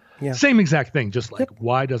 Mm-hmm. Yeah. Same exact thing. Just like,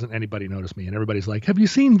 why doesn't anybody notice me? And everybody's like, have you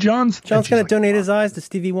seen John's? John's going to donate his eyes to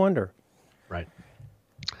Stevie Wonder. Right.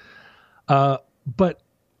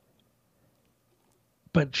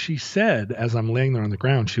 But she said, as I'm laying there on the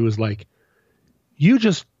ground, she was like, you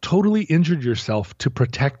just totally injured yourself to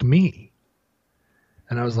protect me.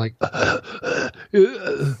 And I was like,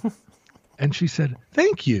 and she said,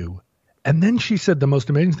 thank you. And then she said the most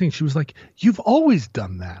amazing thing. She was like, you've always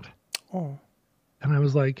done that. Oh. And I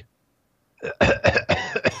was like,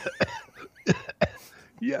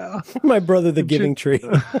 yeah. My brother, the giving tree.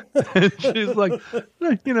 And she's like,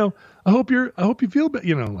 I hope you feel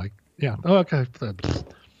better, yeah. Oh, okay.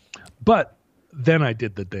 But then I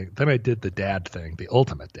did the thing. Then I did the dad thing, the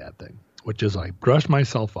ultimate dad thing, which is I brushed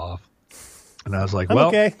myself off. And I was like,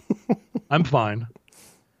 okay. I'm fine.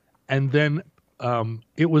 And then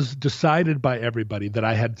it was decided by everybody that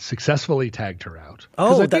I had successfully tagged her out.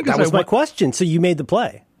 Oh, that was my question. So you made the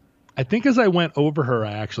play. I think as I went over her,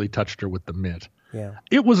 I actually touched her with the mitt. Yeah.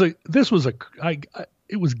 It was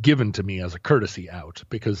given to me as a courtesy out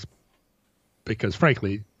because because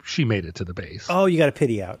frankly, she made it to the base. Oh, you got a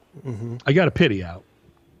pity out. Mm-hmm. I got a pity out.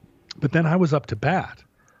 But then I was up to bat.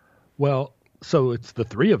 Well, so it's the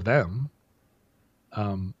three of them.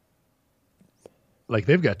 Like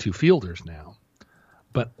they've got two fielders now,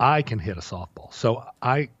 but I can hit a softball. So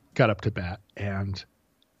I got up to bat and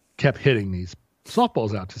kept hitting these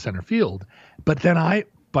softballs out to center field. But then I,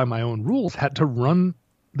 by my own rules, had to run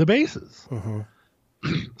the bases. Mm-hmm.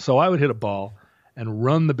 So I would hit a ball and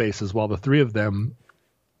run the bases while the three of them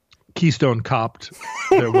Keystone copped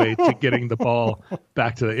their way to getting the ball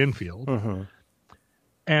back to the infield. Mm-hmm.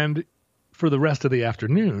 And for the rest of the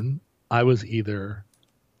afternoon, I was either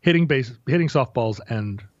hitting softballs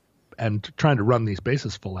and trying to run these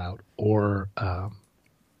bases full out, or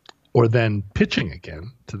then pitching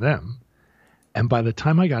again to them. And by the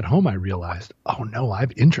time I got home, I realized, oh no,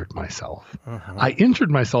 I've injured myself. Uh-huh. I injured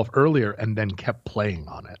myself earlier and then kept playing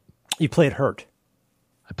on it. You played hurt.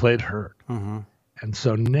 I played hurt. Mm-hmm. And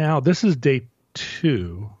so now this is day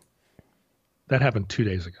 2. That happened 2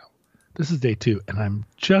 days ago. This is day 2. And I'm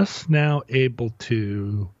just now able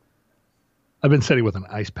to, I've been sitting with an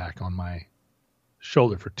ice pack on my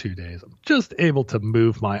shoulder for 2 days. I'm just able to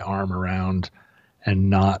move my arm around and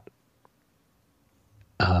not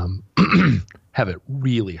have it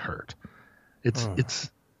really hurt.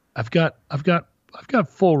 I've got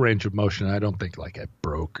full range of motion. I don't think like I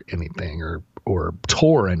broke anything or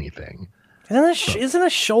tore anything. Isn't a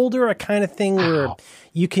shoulder a kind of thing where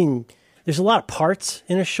you can, there's a lot of parts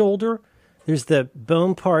in a shoulder. There's the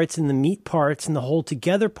bone parts and the meat parts and the whole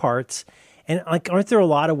together parts. And like, aren't there a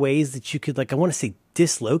lot of ways that you could, like, I want to say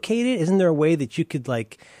dislocate it? Isn't there a way that you could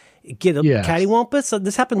like get a cattywampus? So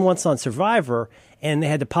this happened once on Survivor and they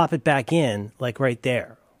had to pop it back in like right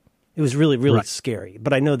there. It was really, really scary.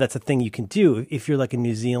 But I know that's a thing you can do if you're like a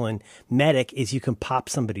New Zealand medic, is you can pop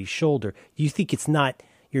somebody's shoulder. You think it's not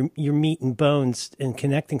your meat and bones and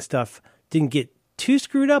connecting stuff didn't get too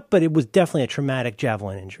screwed up, but it was definitely a traumatic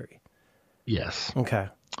javelin injury. Yes. Okay.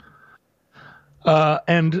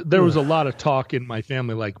 And there was a lot of talk in my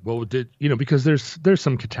family, like, well, because there's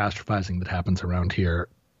some catastrophizing that happens around here.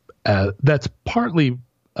 That's partly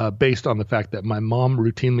based on the fact that my mom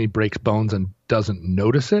routinely breaks bones and doesn't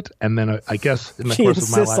notice it. And then I guess in the course of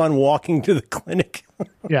my life, she insists on walking to the clinic.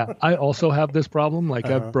 Yeah, I also have this problem. Like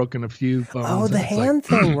I've broken a few bones. Oh, the hand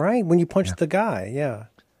thing, right? When you punched the guy, yeah.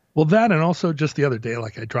 Well, that, and also just the other day,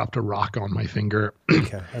 like I dropped a rock on my finger.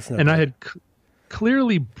 Okay, that's not and good. I had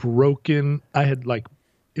clearly broken.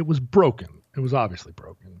 It was broken. It was obviously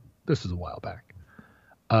broken. This is a while back.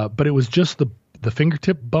 But it was just the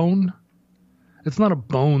fingertip bone. It's not a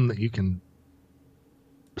bone that you can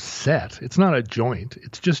set. It's not a joint.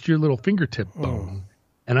 It's just your little fingertip bone.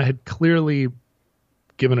 And I had clearly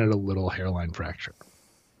given it a little hairline fracture.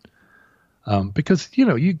 Because,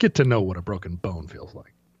 you get to know what a broken bone feels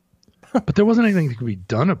like. But there wasn't anything that could be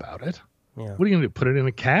done about it. Yeah. What are you going to do? Put it in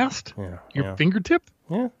a cast? Yeah. Your fingertip?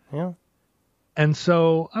 Yeah, yeah. And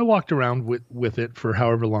so I walked around with it for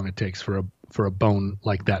however long it takes for a bone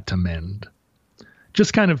like that to mend.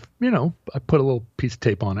 Just kind of, I put a little piece of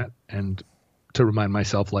tape on it and to remind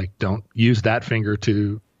myself, like, don't use that finger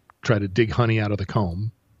to try to dig honey out of the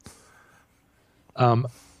comb.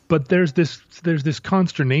 But there's this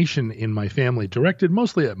consternation in my family directed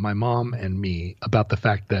mostly at my mom and me about the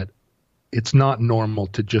fact that it's not normal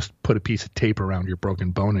to just put a piece of tape around your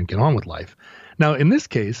broken bone and get on with life. Now, in this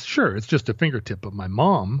case, sure, it's just a fingertip, but my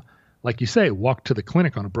mom, like you say, walked to the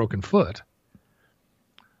clinic on a broken foot.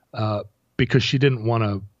 Because she didn't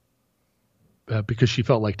want to, because she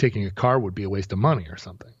felt like taking a car would be a waste of money or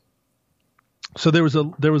something. So there was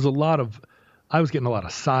a lot of, I was getting a lot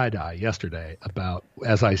of side eye yesterday about,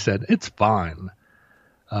 as I said, it's fine.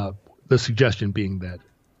 The suggestion being that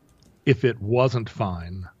if it wasn't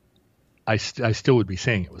fine, I still would be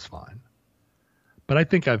saying it was fine. But I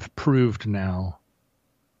think I've proved now,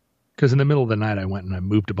 because in the middle of the night I went and I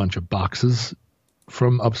moved a bunch of boxes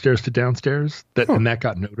from upstairs to downstairs, and that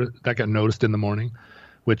got noticed in the morning,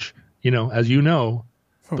 which, as you know,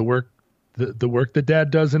 the work that Dad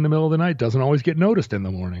does in the middle of the night doesn't always get noticed in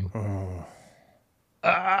the morning.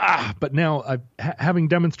 But now having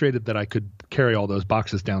demonstrated that I could carry all those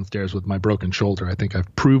boxes downstairs with my broken shoulder, I think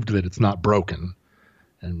I've proved that it's not broken.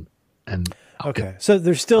 And okay. So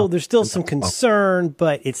there's still some concern,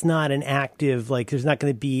 but it's not an active, like there's not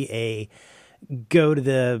going to be a go to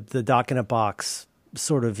the doc in a box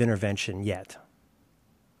sort of intervention yet.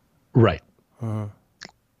 Right.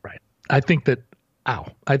 Right. I think that was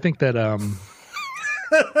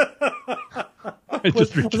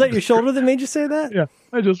that your shoulder that made you say that? Yeah.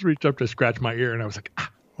 I just reached up to scratch my ear and I was like,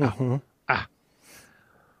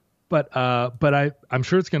 I'm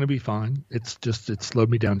sure it's going to be fine. It's slowed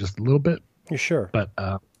me down just a little bit. You're sure? But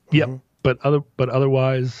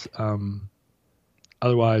otherwise,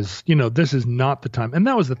 this is not the time. And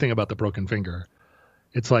that was the thing about the broken finger.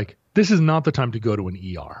 It's like, this is not the time to go to an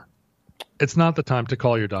ER. It's not the time to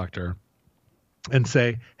call your doctor and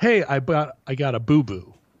say, "Hey, I got a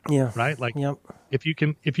boo-boo." Yeah. Right? Like, yep. if you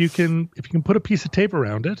can put a piece of tape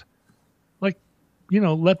around it, like,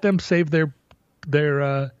 let them save their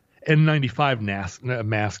N95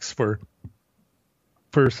 masks for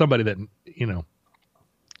somebody that,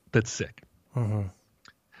 that's sick. Mm-hmm.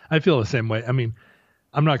 I feel the same way. I mean,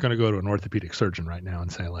 I'm not going to go to an orthopedic surgeon right now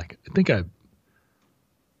and say, like,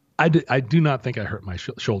 I do not think I hurt my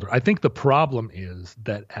shoulder. I think the problem is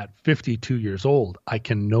that at 52 years old, I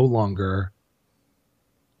can no longer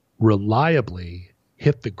reliably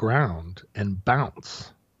hit the ground and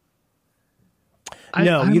bounce.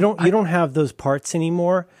 You don't have those parts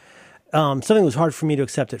anymore. Something that was hard for me to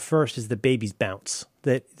accept at first is the baby's bounce.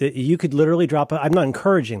 That you could literally drop I'm not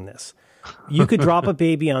encouraging this. You could drop a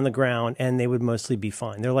baby on the ground and they would mostly be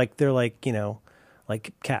fine. They're like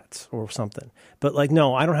like cats or something. But like,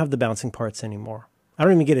 no, I don't have the bouncing parts anymore. I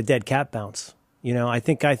don't even get a dead cat bounce. I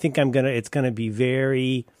think it's gonna be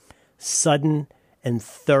very sudden and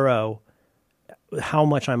thorough how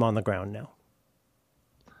much I'm on the ground now.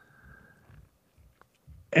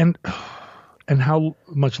 And how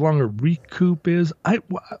much longer recoup is.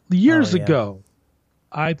 Years ago,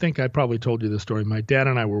 I think I probably told you this story. My dad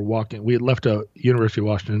and I were walking. We had left a University of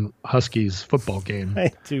Washington Huskies football game.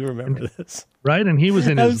 I do remember this. Right? And he was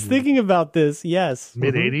in I was thinking about this, yes.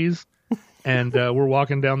 Mid-80s. And we're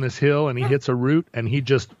walking down this hill, and he hits a root, and he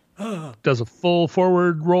just does a full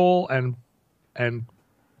forward roll and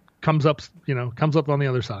comes up on the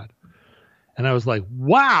other side. And I was like,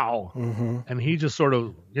 wow. Mm-hmm. And he just sort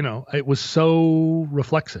of, it was so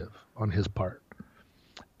reflexive on his part.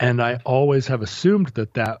 And I always have assumed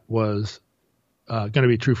that was going to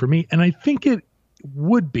be true for me. And I think it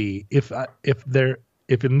would be if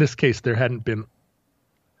in this case there hadn't been,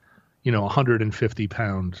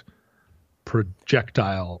 150-pound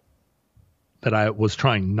projectile that I was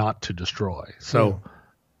trying not to destroy. So,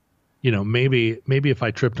 maybe if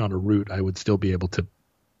I tripped on a root, I would still be able to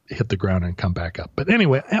hit the ground and come back up. But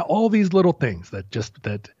anyway, all these little things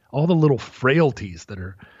that all the little frailties that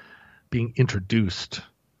are being introduced.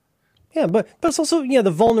 Yeah, but it's also,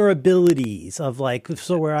 the vulnerabilities of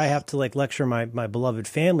where I have to lecture my beloved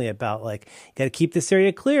family about you got to keep this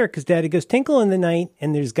area clear because daddy goes tinkle in the night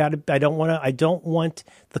and I don't want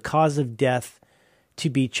the cause of death to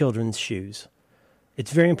be children's shoes.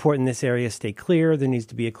 It's very important this area stay clear. There needs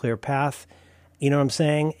to be a clear path. You know what I'm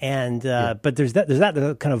saying? And, but there's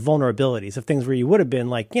that kind of vulnerabilities of things where you would have been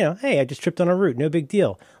like, hey, I just tripped on a root. No big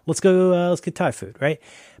deal. Let's get Thai food. Right.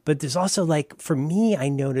 But there's also for me, I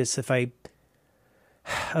notice a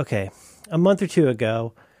month or two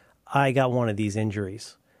ago, I got one of these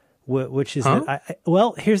injuries, which is,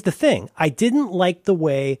 here's the thing. I didn't like the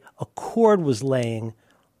way a cord was laying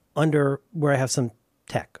under where I have some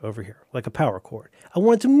tech over here, like a power cord. I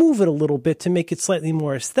wanted to move it a little bit to make it slightly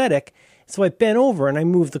more aesthetic. So I bent over and I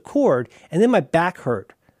moved the cord, and then my back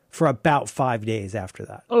hurt for about 5 days after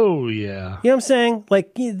that. Oh, yeah. You know what I'm saying?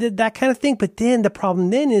 That kind of thing. But then the problem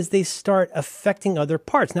then is they start affecting other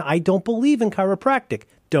parts. Now, I don't believe in chiropractic.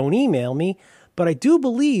 Don't email me. But I do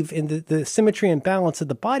believe in the symmetry and balance of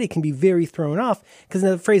the body can be very thrown off because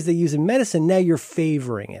the phrase they use in medicine, now you're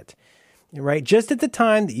favoring it. Right? Just at the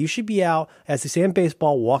time that you should be out, as they say in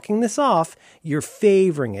baseball, walking this off, you're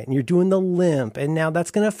favoring it and you're doing the limp. And now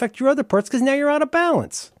that's going to affect your other parts because now you're out of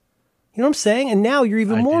balance. You know what I'm saying? And now you're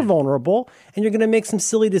even more vulnerable and you're going to make some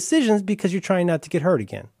silly decisions because you're trying not to get hurt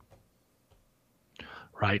again.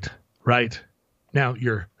 Right. Now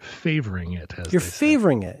you're favoring it. You're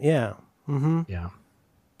favoring it. Yeah. Mm-hmm. Yeah.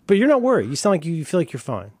 But you're not worried. You sound like you feel like you're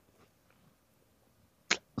fine.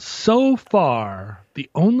 So far, the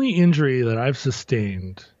only injury that I've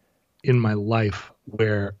sustained in my life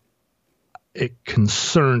where it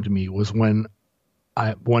concerned me was when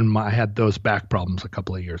I had those back problems a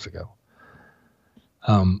couple of years ago.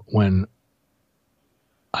 When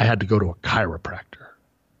I had to go to a chiropractor,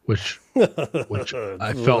 which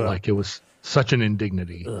I felt like it was such an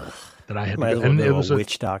indignity that I had to go. And it was a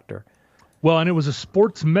witch doctor. Well, and it was a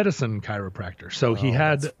sports medicine chiropractor. So he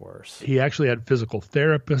actually had physical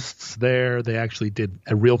therapists there. They actually did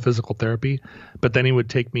a real physical therapy, but then he would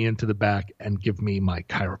take me into the back and give me my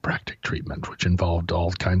chiropractic treatment, which involved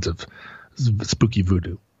all kinds of spooky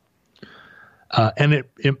voodoo.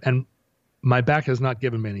 And my back has not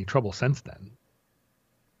given me any trouble since then.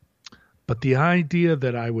 But the idea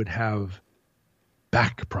that I would have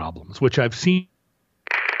back problems, which I've seen.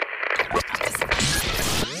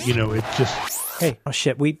 You know, it just. Hey, oh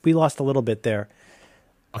shit, we lost a little bit there.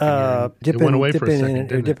 It went away for a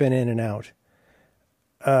second. Dipping in and out.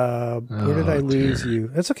 Where did I lose you?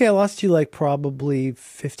 That's okay. I lost you like probably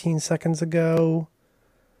 15 seconds ago.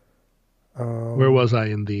 Where was I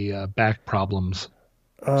in the back problems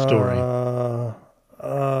story?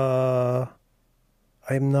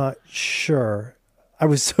 I'm not sure. I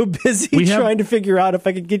was so busy trying to figure out if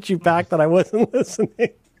I could get you back that I wasn't listening,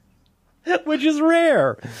 which is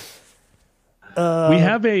rare. We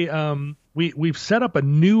have we've set up a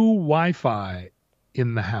new Wi-Fi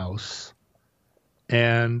in the house,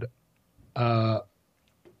 and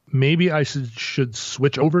maybe I should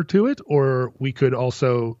switch over to it, or we could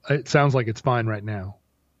also. It sounds like it's fine right now.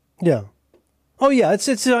 Yeah. Oh yeah,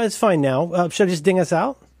 it's fine now. Should I just ding us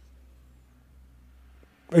out,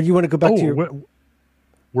 or do you want to go back to your?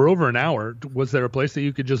 We're over an hour. Was there a place that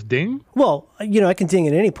you could just ding? Well, I can ding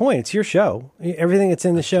at any point. It's your show. Everything that's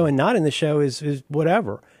in the show and not in the show is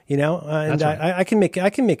whatever. And right. I can make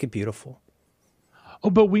it beautiful. Oh,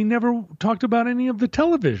 but we never talked about any of the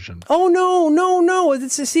television. Oh no!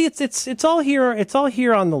 It's all here. It's all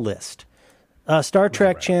here on the list. Star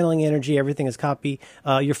Trek, right. Channeling energy. Everything is copy.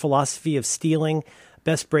 Your philosophy of stealing.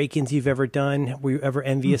 Best break-ins you've ever done. Were you ever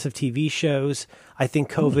envious of TV shows? I think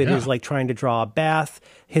COVID is like trying to draw a bath.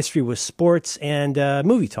 History with sports and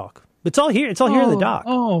movie talk. It's all here. It's all here in the doc.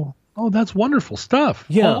 Oh, that's wonderful stuff.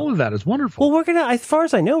 Yeah, all of that is wonderful. Well, we're gonna, as far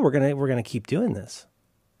as I know, we're gonna keep doing this.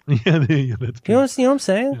 Yeah, that's good. You know what I'm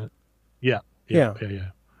saying? Yeah.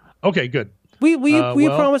 Okay, good. We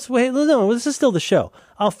promised. Wait, no, this is still the show.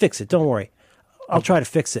 I'll fix it. Don't worry. I'll try to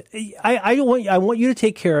fix it. I want you to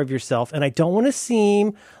take care of yourself, and I don't want to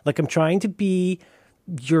seem like I'm trying to be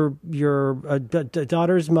your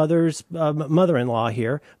daughter's mother's mother-in-law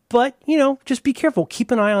here. But just be careful.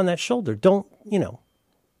 Keep an eye on that shoulder. Don't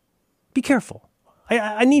be careful.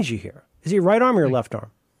 I need you here. Is it your right arm or your left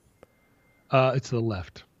arm? It's the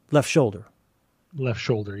left. Left shoulder. Left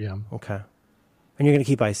shoulder. Yeah. Okay. And you're going to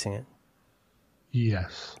keep icing it.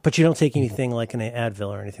 Yes. But you don't take anything like an Advil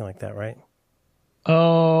or anything like that, right?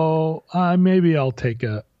 Oh, maybe I'll take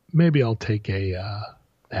a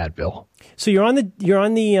Advil. So you're on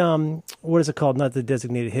the what is it called? Not the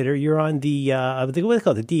designated hitter. You're on the what do they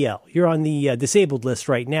call it? The DL. You're on the disabled list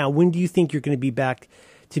right now. When do you think you're going to be back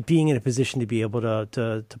to being in a position to be able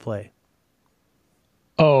to play?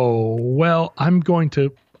 Oh, well, I'm going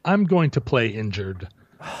to play injured.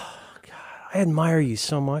 Oh, God, I admire you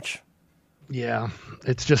so much. Yeah,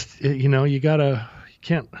 it's just you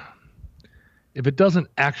can't. If it doesn't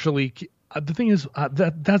actually, the thing is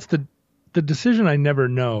that's the decision I never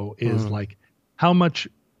know is like how much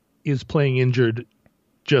is playing injured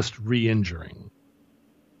just re-injuring?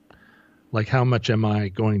 Like how much am I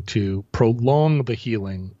going to prolong the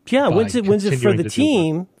healing? Yeah, when's it for the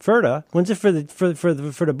team, Ferda? When's it for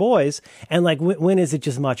the boys? And like when is it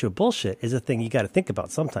just macho bullshit? Is a thing you got to think about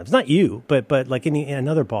sometimes. Not you, but like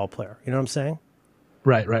another ball player. You know what I'm saying?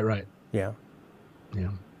 Right. Yeah.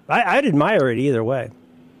 Yeah. I'd admire it either way.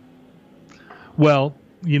 Well,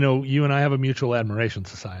 you and I have a mutual admiration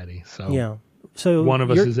society. So yeah. So one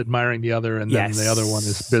of us is admiring the other, and then the other one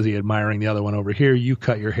is busy admiring the other one over here. You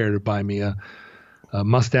cut your hair to buy me a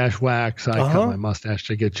mustache wax. I cut my mustache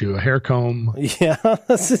to get you a hair comb. Yeah.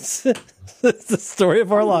 It's the story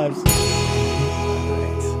of our lives.